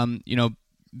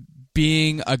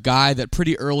 Being a guy that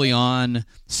pretty early on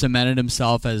cemented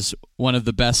himself as one of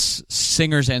the best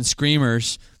singers and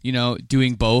screamers,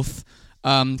 doing both.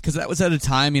 Because that was at a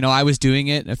time, I was doing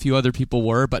it, and a few other people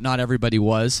were, but not everybody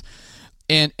was.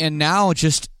 And now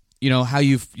just, how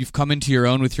you've come into your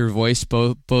own with your voice,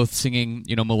 both singing,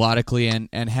 melodically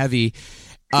and heavy.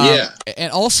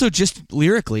 And also just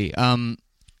lyrically.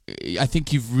 I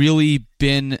think you've really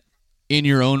been in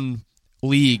your own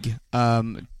league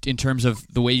in terms of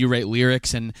the way you write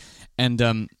lyrics, and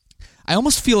I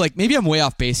almost feel like, maybe I'm way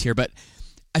off base here, but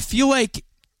I feel like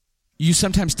you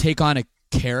sometimes take on a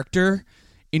character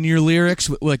in your lyrics,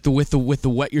 like with the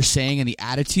what you're saying and the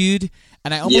attitude,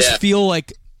 and I almost feel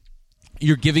like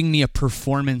you're giving me a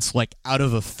performance like out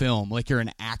of a film, like you're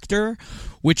an actor,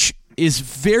 which is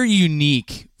very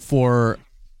unique for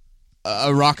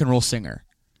a rock and roll singer.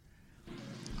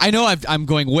 I know I'm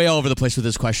going way all over the place with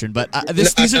this question, but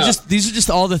these are just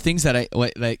all the things that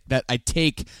I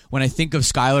take when I think of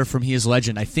Schuylar from He Is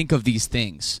Legend. I think of these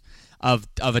things of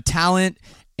a talent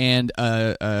and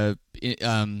a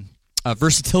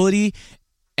versatility,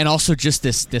 and also just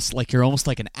this like you're almost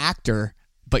like an actor,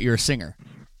 but you're a singer.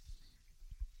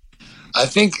 I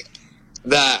think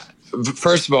that,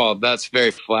 first of all, that's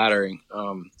very flattering,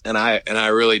 and I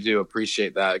really do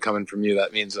appreciate that coming from you.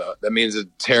 That means a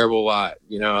terrible lot.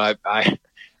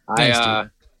 I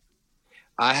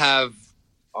have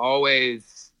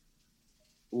always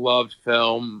loved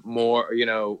film more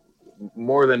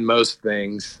than most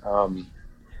things,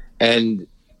 and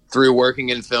through working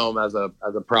in film as a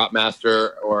prop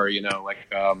master, or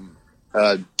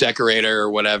a decorator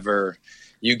or whatever,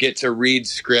 you get to read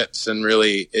scripts, and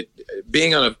really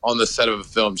being on the set of a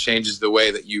film changes the way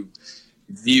that you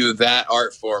view that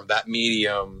art form, that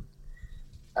medium,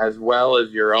 as well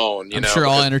as your own. I'm sure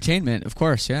all entertainment, of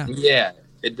course, yeah. Yeah,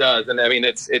 it does. And I mean,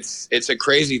 it's a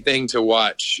crazy thing to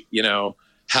watch,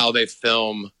 how they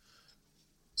film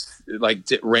like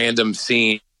random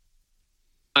scenes.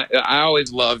 I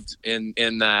always loved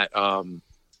in that,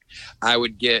 I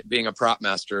would get, being a prop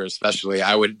master especially,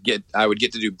 I would get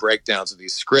to do breakdowns of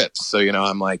these scripts. So,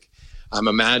 I'm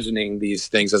imagining these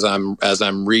things as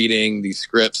I'm reading these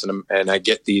scripts, and I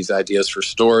get these ideas for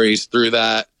stories through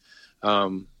that.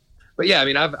 But yeah, I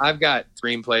mean, I've got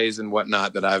screenplays and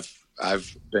whatnot that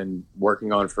I've been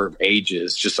working on for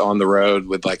ages, just on the road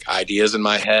with like ideas in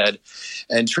my head,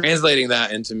 and translating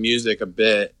that into music a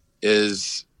bit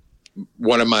is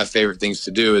one of my favorite things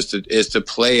to do, is to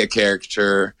play a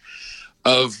character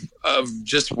of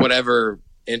just whatever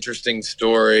interesting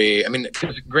story. I mean,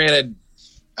 granted,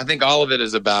 I think all of it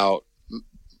is about,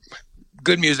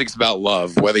 good music's about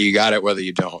love, whether you got it, whether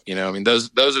you don't, I mean, those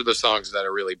are the songs that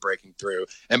are really breaking through.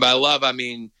 And by love, I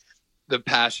mean the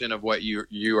passion of what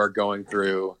you are going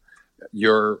through,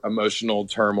 your emotional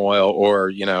turmoil,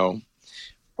 or,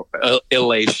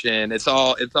 elation. It's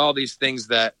all these things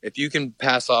that if you can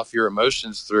pass off your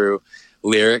emotions through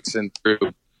lyrics and through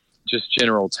just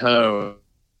general tone,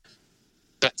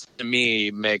 that to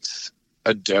me makes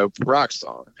a dope rock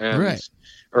song. And, right.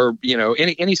 Or,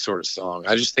 any sort of song.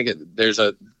 I just think there's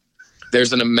an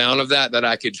amount of that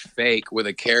I could fake with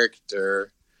a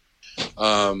character,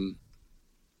 to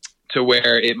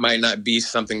where it might not be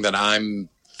something that I'm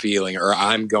feeling or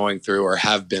I'm going through or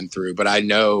have been through, but I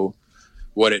know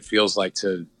what it feels like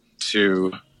to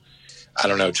I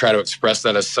don't know, try to express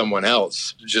that as someone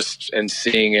else, just, and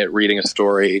seeing it, reading a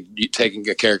story, taking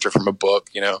a character from a book,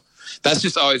 that's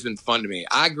just always been fun to me.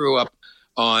 I grew up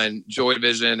on Joy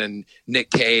Division and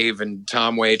Nick Cave and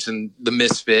Tom Waits and the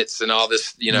Misfits and all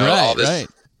this, all this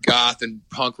goth and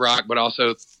punk rock, but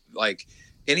also like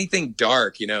anything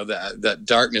dark, that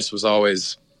darkness was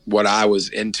always what I was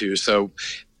into. So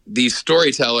these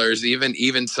storytellers,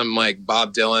 even some like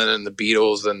Bob Dylan and the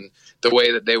Beatles and the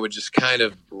way that they would just kind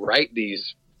of write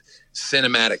these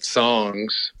cinematic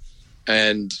songs,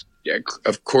 and yeah,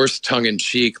 of course tongue in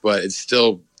cheek, but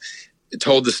it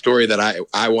told the story that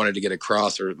I wanted to get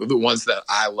across, or the ones that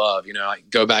I love. You know, I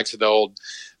go back to the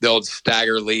old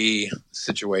Stagger Lee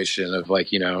situation of,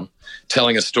 like, you know,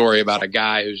 telling a story about a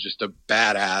guy who's just a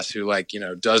badass who, like, you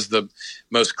know, does the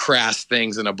most crass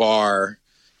things in a bar,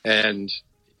 and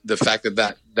the fact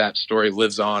that story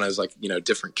lives on as, like, you know,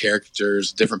 different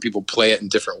characters, different people play it in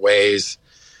different ways.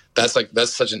 That's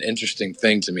such an interesting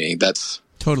thing to me. That's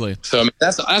totally. So I mean,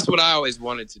 that's what I always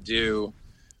wanted to do.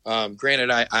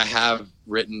 Granted, I have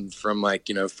written from, like,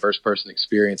 you know, first person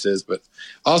experiences, but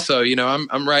also, you know,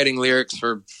 I'm writing lyrics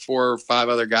for 4 or 5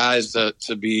 other guys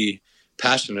to be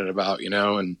passionate about, you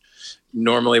know, and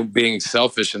normally being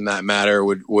selfish in that matter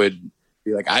would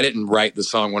be like, I didn't write the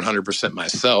song 100%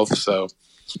 myself. So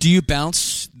do you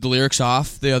bounce the lyrics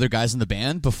off the other guys in the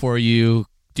band before you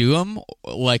do them?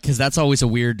 Like, cause that's always a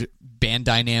weird band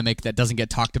dynamic that doesn't get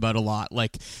talked about a lot.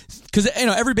 Like, because, you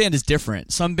know, every band is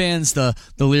different. Some bands, the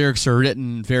lyrics are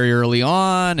written very early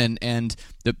on, and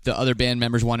the other band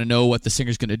members want to know what the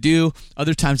singer's going to do.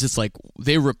 Other times it's like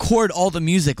they record all the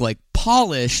music, like,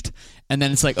 polished, and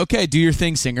then it's like, okay, do your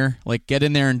thing, singer. Like, get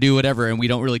in there and do whatever, and we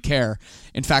don't really care.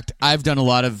 In fact, I've done a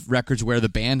lot of records where the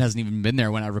band hasn't even been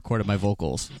there when I recorded my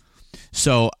vocals.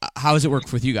 So how has it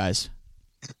worked with you guys?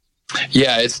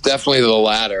 Yeah, it's definitely the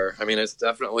latter. I mean, it's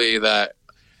definitely that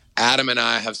Adam and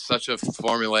I have such a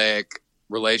formulaic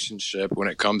relationship when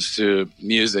it comes to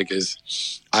music.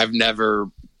 Is I've never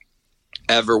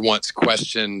ever once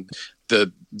questioned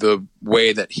the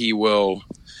way that he will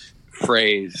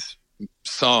phrase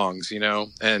songs, you know,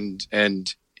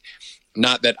 and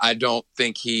not that I don't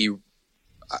think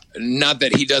not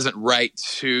that he doesn't write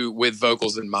with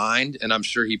vocals in mind, and I'm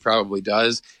sure he probably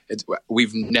does.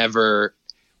 We've never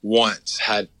once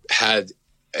had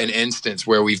an instance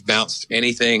where we've bounced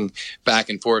anything back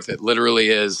and forth. It literally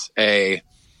is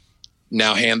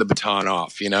now hand the baton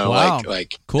off, you know. Wow.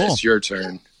 like cool. It's your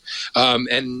turn.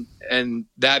 And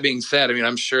that being said, I mean,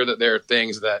 I'm sure that there are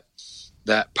things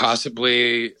that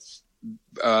possibly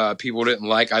people didn't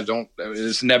like.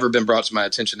 It's never been brought to my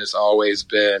attention. It's always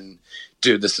been,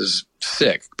 dude, this is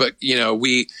sick. But, you know,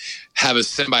 we have a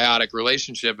symbiotic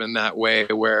relationship in that way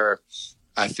where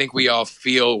I think we all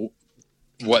feel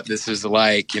what this is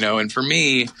like, you know. And for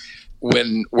me,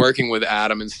 when working with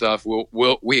Adam and stuff,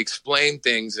 we explain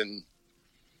things in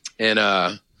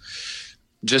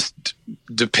just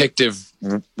depictive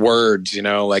words, you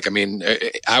know. Like, I mean,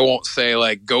 I won't say,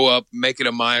 like, go up, make it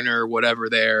a minor or whatever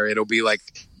there. It'll be like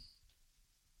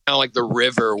kind of like the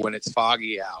river when it's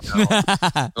foggy out, you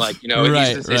know? Like, you know,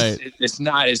 right. It's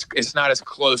not as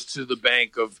close to the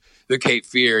bank of the Cape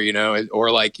Fear, you know,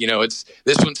 or like, you know,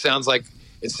 this one sounds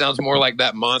more like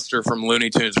that monster from Looney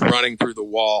Tunes running through the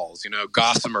walls, you know,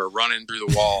 Gossamer running through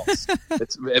the walls.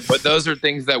 But those are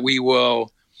things that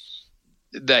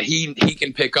that he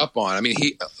can pick up on. I mean,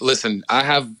 listen, I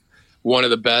have one of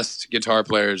the best guitar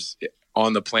players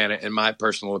on the planet, in my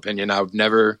personal opinion. I've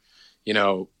never, you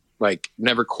know, like,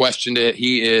 never questioned it.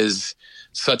 He is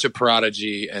such a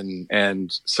prodigy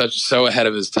and so ahead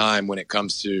of his time when it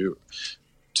comes to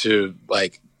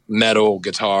like metal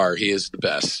guitar. He is the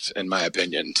best, in my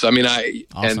opinion. So I mean,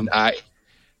 Awesome.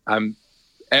 I'm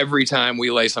every time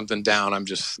we lay something down, I'm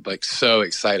just, like, so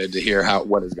excited to hear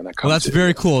what is going to come. Well, that's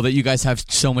very cool that you guys have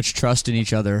so much trust in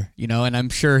each other, you know, and I'm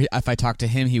sure if I talked to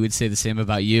him, he would say the same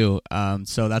about you.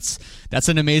 So that's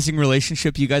an amazing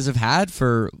relationship you guys have had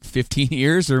for 15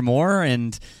 years or more.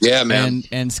 And yeah, man.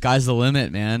 And sky's the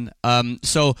limit, man.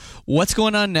 So what's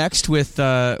going on next with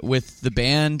the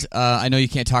band? I know you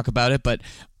can't talk about it, but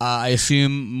I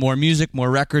assume more music, more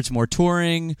records, more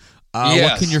touring.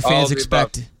 Yes, what can your fans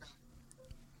expect?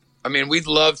 I mean, we'd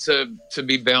love to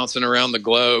be bouncing around the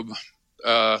globe,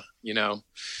 you know,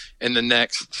 in the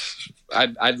next,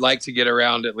 I'd like to get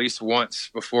around at least once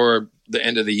before the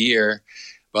end of the year,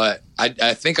 but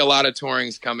I think a lot of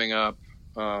touring's coming up.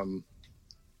 And,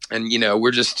 you know,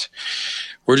 we're just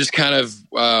kind of,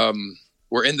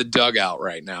 we're in the dugout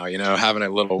right now, you know, having a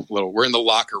little, we're in the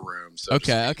locker room. So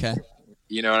Okay.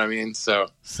 You know what I mean? So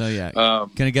yeah,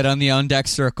 gonna get on the on deck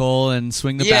circle and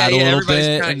swing the bat a little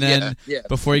bit, and then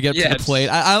before you get to the plate,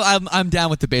 I'm down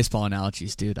with the baseball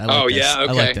analogies, dude. I like this. Okay.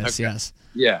 I like this. Okay.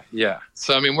 Yes. Yeah.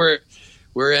 So I mean, we're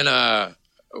in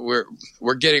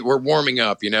we're warming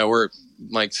up. You know, we're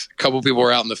like a couple people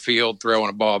are out in the field throwing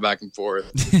a ball back and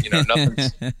forth. You know,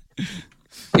 nothing's.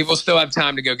 People still have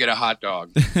time to go get a hot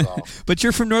dog. So. But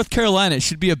you're from North Carolina. It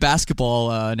should be a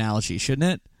basketball analogy,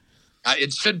 shouldn't it?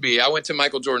 It should be. I went to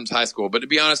Michael Jordan's high school, but to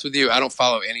be honest with you, I don't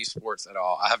follow any sports at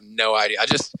all. I have no idea.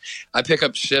 I pick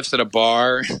up shifts at a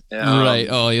bar. Right.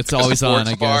 Oh, it's always on,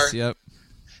 I guess. Yep.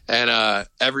 And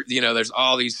there's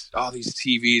all these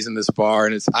TVs in this bar,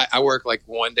 and I work like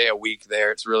one day a week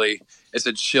there. It's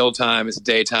a chill time. It's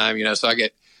daytime, so I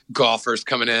get golfers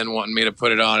coming in wanting me to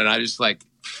put it on, and I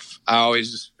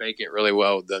always just fake it really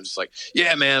well with them. Just like,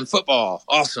 yeah, man, football,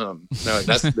 awesome. No,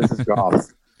 this is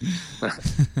golf.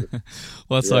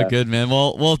 Well, it's all good, man.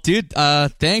 Well, dude,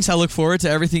 thanks. I look forward to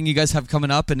everything you guys have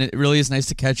coming up, and it really is nice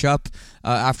to catch up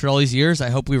after all these years. I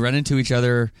hope we run into each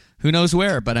other. Who knows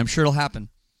where, but I'm sure it'll happen.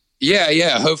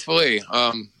 Yeah. Hopefully,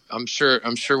 I'm sure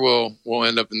we'll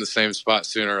end up in the same spot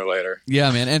sooner or later.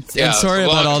 Yeah, man. And sorry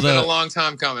about all It's been a long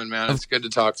time coming, man. It's good to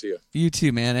talk to you. You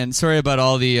too, man. And sorry about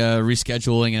all the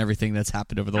rescheduling and everything that's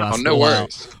happened over the last no while.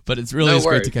 Worries. But it's really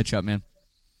great to catch up, man.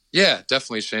 Yeah,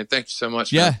 definitely, Shane. Thank you so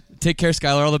much. Yeah, man. take care,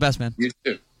 Schuylar. All the best, man. You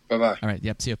too. Bye-bye. All right,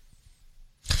 yep, see you.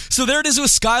 So there it is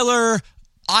with Schuylar.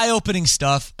 Eye-opening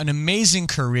stuff, an amazing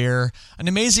career, an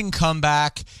amazing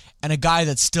comeback, and a guy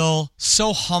that's still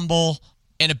so humble,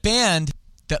 and a band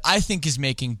that I think is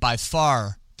making by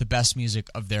far the best music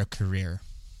of their career.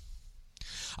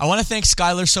 I want to thank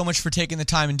Schuylar so much for taking the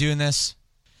time and doing this.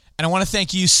 And I want to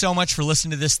thank you so much for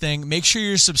listening to this thing. Make sure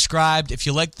you're subscribed. If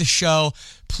you like the show,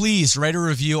 please write a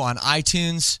review on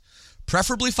iTunes,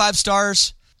 preferably 5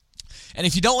 stars. And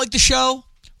if you don't like the show,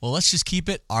 well, let's just keep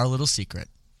it our little secret.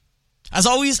 As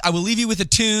always, I will leave you with a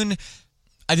tune.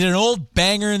 I did an old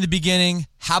banger in the beginning.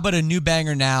 How about a new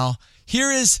banger now?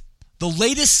 Here is the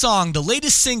latest song, the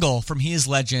latest single from He Is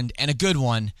Legend, and a good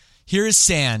one. Here is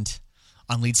Sand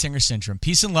on Lead Singer Syndrome.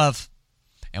 Peace and love,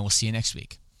 and we'll see you next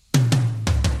week.